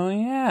 Oh,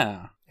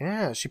 yeah.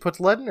 Yeah, she puts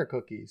lead in her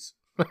cookies.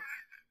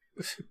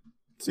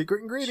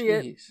 Secret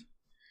ingredient. Jeez.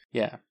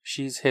 Yeah,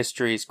 she's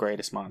history's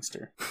greatest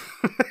monster.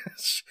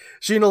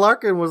 Sheena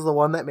Larkin was the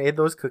one that made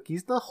those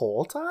cookies the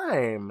whole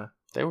time.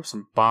 They were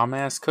some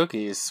bomb-ass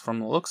cookies from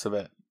the looks of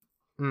it.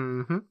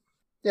 Mm-hmm.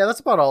 Yeah, that's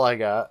about all I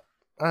got.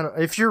 I don't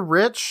know. If you're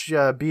rich,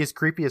 be as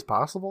creepy as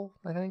possible,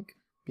 I think.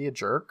 Be a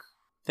jerk.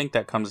 I think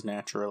that comes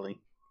naturally.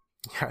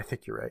 Yeah, I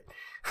think you're right.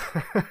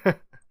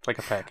 It's like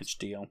a package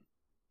deal.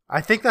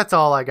 I think that's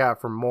all I got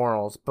for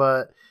morals,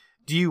 but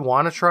do you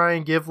want to try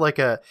and give like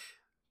a...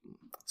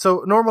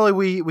 So normally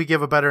we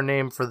give a better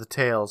name for the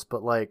tales,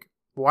 but like,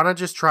 why not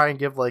just try and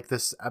give like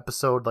this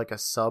episode like a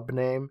sub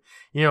name?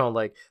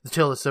 Like The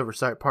Tale of the Silver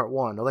Sight Part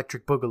 1,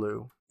 Electric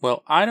Boogaloo.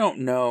 Well, I don't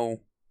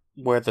know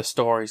where the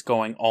story's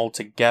going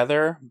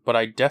altogether, but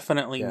I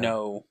definitely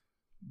know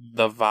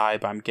the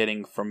vibe I'm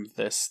getting from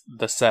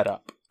the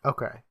setup.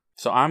 Okay.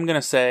 So I'm going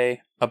to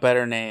say a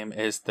better name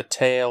is The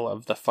Tale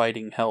of the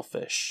Fighting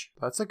Hellfish.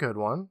 That's a good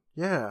one.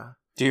 Yeah.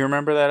 Do you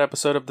remember that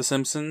episode of The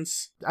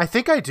Simpsons? I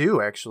think I do,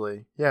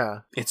 actually. Yeah.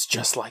 It's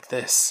just like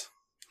this.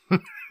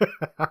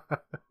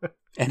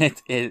 And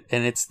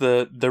it's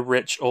the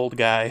rich old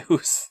guy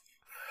who's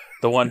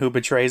the one who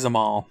betrays them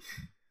all.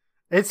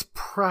 It's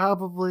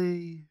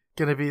probably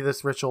gonna be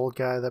this rich old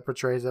guy that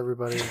betrays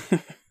everybody.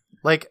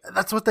 Like,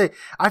 that's what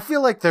I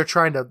feel like they're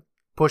trying to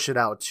push it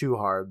out too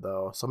hard,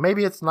 though. So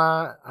maybe it's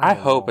not. I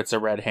hope it's a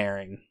red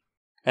herring.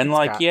 And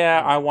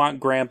I want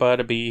Grandpa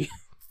to be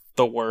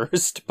the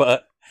worst,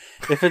 but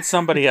if it's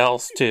somebody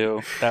else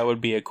too, that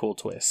would be a cool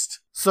twist.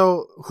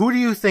 So, who do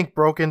you think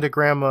broke into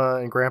Grandma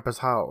and Grandpa's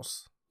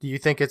house? Do you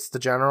think it's the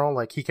general?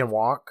 Like, he can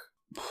walk?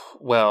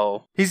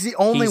 Well, he's the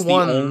only he's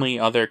one. the only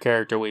other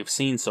character we've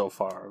seen so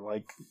far.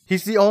 Like,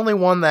 he's the only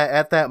one that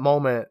at that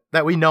moment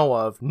that we know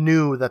of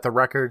knew that the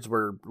records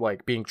were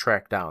like being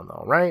tracked down,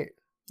 though, right?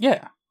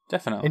 yeah,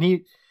 definitely.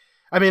 And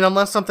I mean,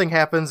 unless something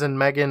happens in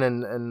Megan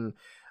and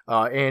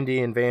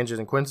Andy and Vange's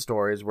and Quinn's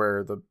stories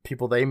where the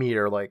people they meet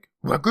are like,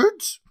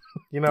 records?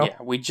 You know? Yeah,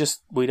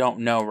 we don't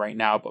know right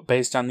now, but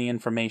based on the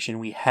information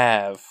we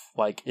have,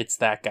 like, it's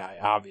that guy,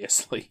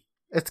 obviously.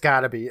 It's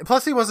gotta be.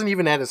 Plus, he wasn't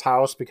even at his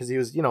house because he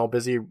was,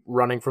 busy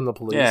running from the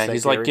police. Yeah,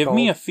 he's like, give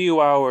me a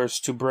few hours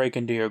to break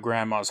into your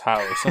grandma's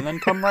house and then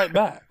come right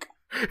back.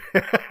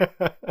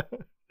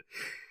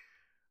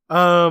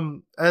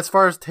 As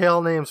far as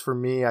tale names for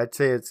me, I'd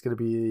say it's gonna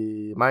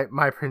be my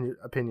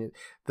opinion.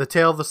 The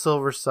Tale of the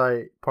Silver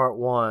Sight, Part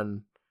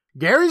 1.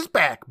 Gary's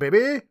back,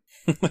 baby.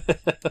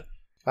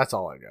 That's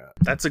all I got.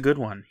 That's a good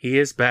one. He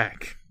is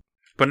back.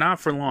 But not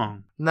for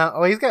long. No,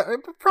 well, he's got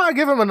probably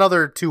give him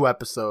another 2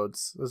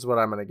 episodes. Is what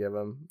I'm gonna give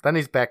him. Then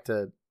he's back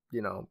to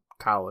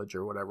college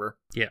or whatever.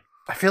 Yeah.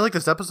 I feel like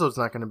this episode's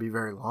not gonna be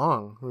very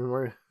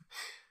long.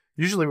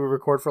 Usually we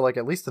record for like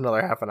at least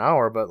another half an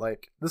hour, but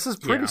like this is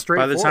pretty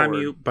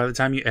straightforward. By the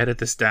time you edit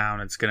this down,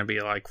 it's gonna be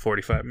like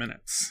 45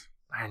 minutes.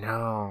 I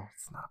know,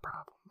 it's not a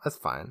problem. That's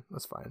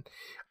fine.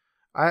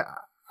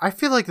 I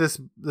feel like this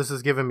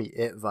is giving me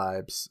It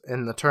vibes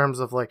in the terms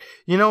of like,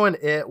 in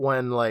It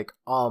when like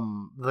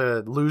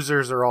the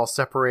losers are all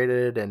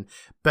separated and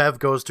Bev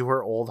goes to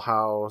her old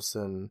house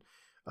and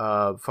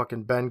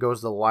fucking Ben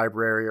goes to the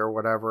library or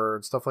whatever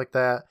and stuff like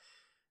that,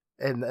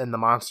 and the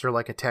monster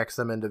like attacks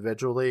them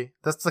individually.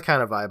 That's the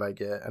kind of vibe I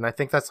get, and I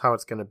think that's how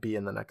it's gonna be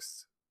in the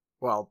next.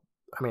 Well,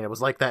 I mean, it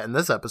was like that in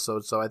this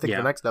episode, so I think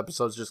the next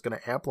episode's just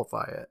gonna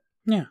amplify it.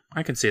 Yeah,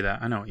 I can see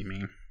that. I know what you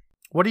mean.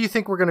 What do you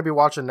think we're going to be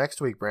watching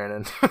next week,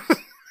 Brandon?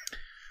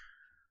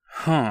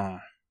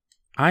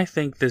 I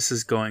think this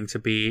is going to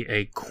be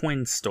a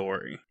Quinn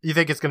story. You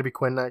think it's going to be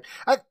Quinn night?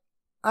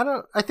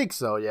 I think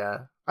so,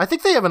 yeah. I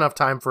think they have enough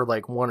time for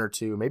like 1 or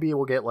 2. Maybe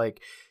we'll get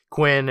like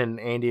Quinn and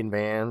Andy and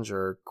Vange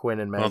or Quinn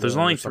and Megan. Well, there's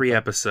only 3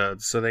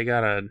 episodes, so they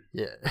gotta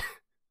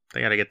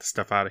they gotta get the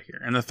stuff out of here.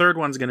 And the third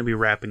one's going to be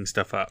wrapping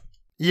stuff up.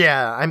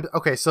 Yeah,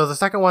 okay. So the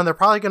second one, they're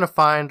probably going to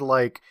find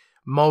like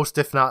most,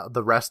 if not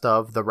the rest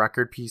of the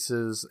record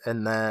pieces,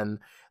 and then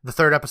the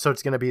third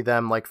episode's going to be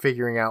them like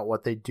figuring out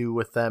what they do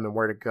with them and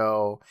where to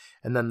go,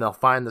 and then they'll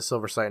find the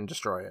Silver Sight and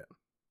destroy it.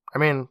 I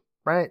mean,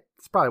 right?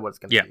 It's probably what it's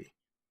going to be.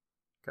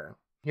 Okay.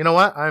 You know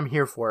what? I'm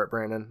here for it,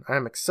 Brandon.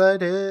 I'm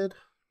excited.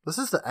 This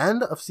is the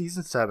end of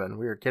season 7.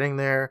 We are getting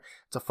there.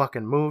 It's a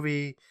fucking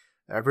movie.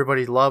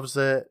 Everybody loves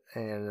it,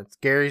 and it's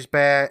Gary's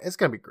back. It's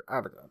going to be great. I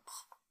don't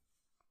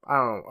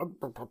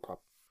know.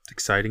 It's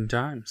exciting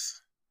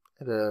times.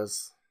 It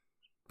is.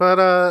 But,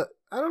 I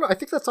don't know. I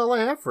think that's all I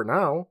have for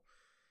now.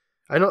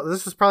 I know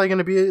this is probably going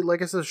to be,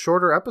 like I said, a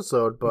shorter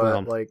episode,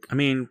 but, I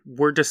mean,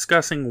 we're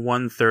discussing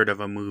 1/3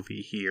 of a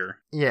movie here.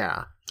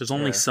 Yeah. There's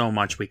only so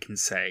much we can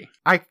say.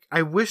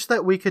 I wish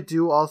that we could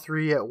do all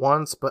 3 at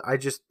once, but I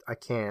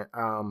can't.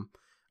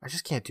 I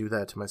just can't do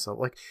that to myself.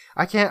 Like,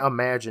 I can't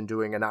imagine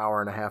doing an hour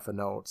and a half of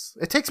notes.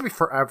 It takes me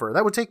forever.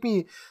 That would take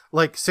me,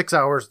 like, 6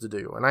 hours to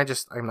do, and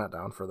I'm not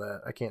down for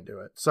that. I can't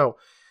do it. So,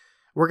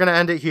 we're going to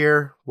end it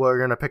here. We're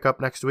going to pick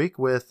up next week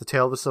with The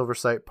Tale of the Silver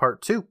Sight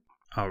Part 2.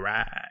 All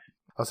right.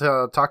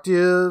 I'll talk to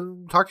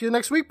you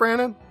next week,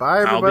 Brandon.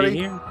 Bye, everybody. I'll be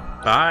here.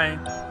 Bye.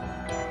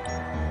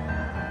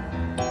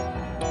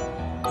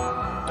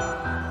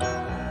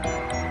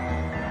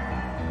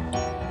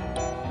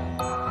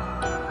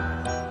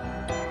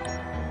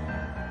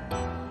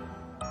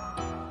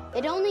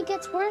 It only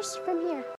gets worse from here.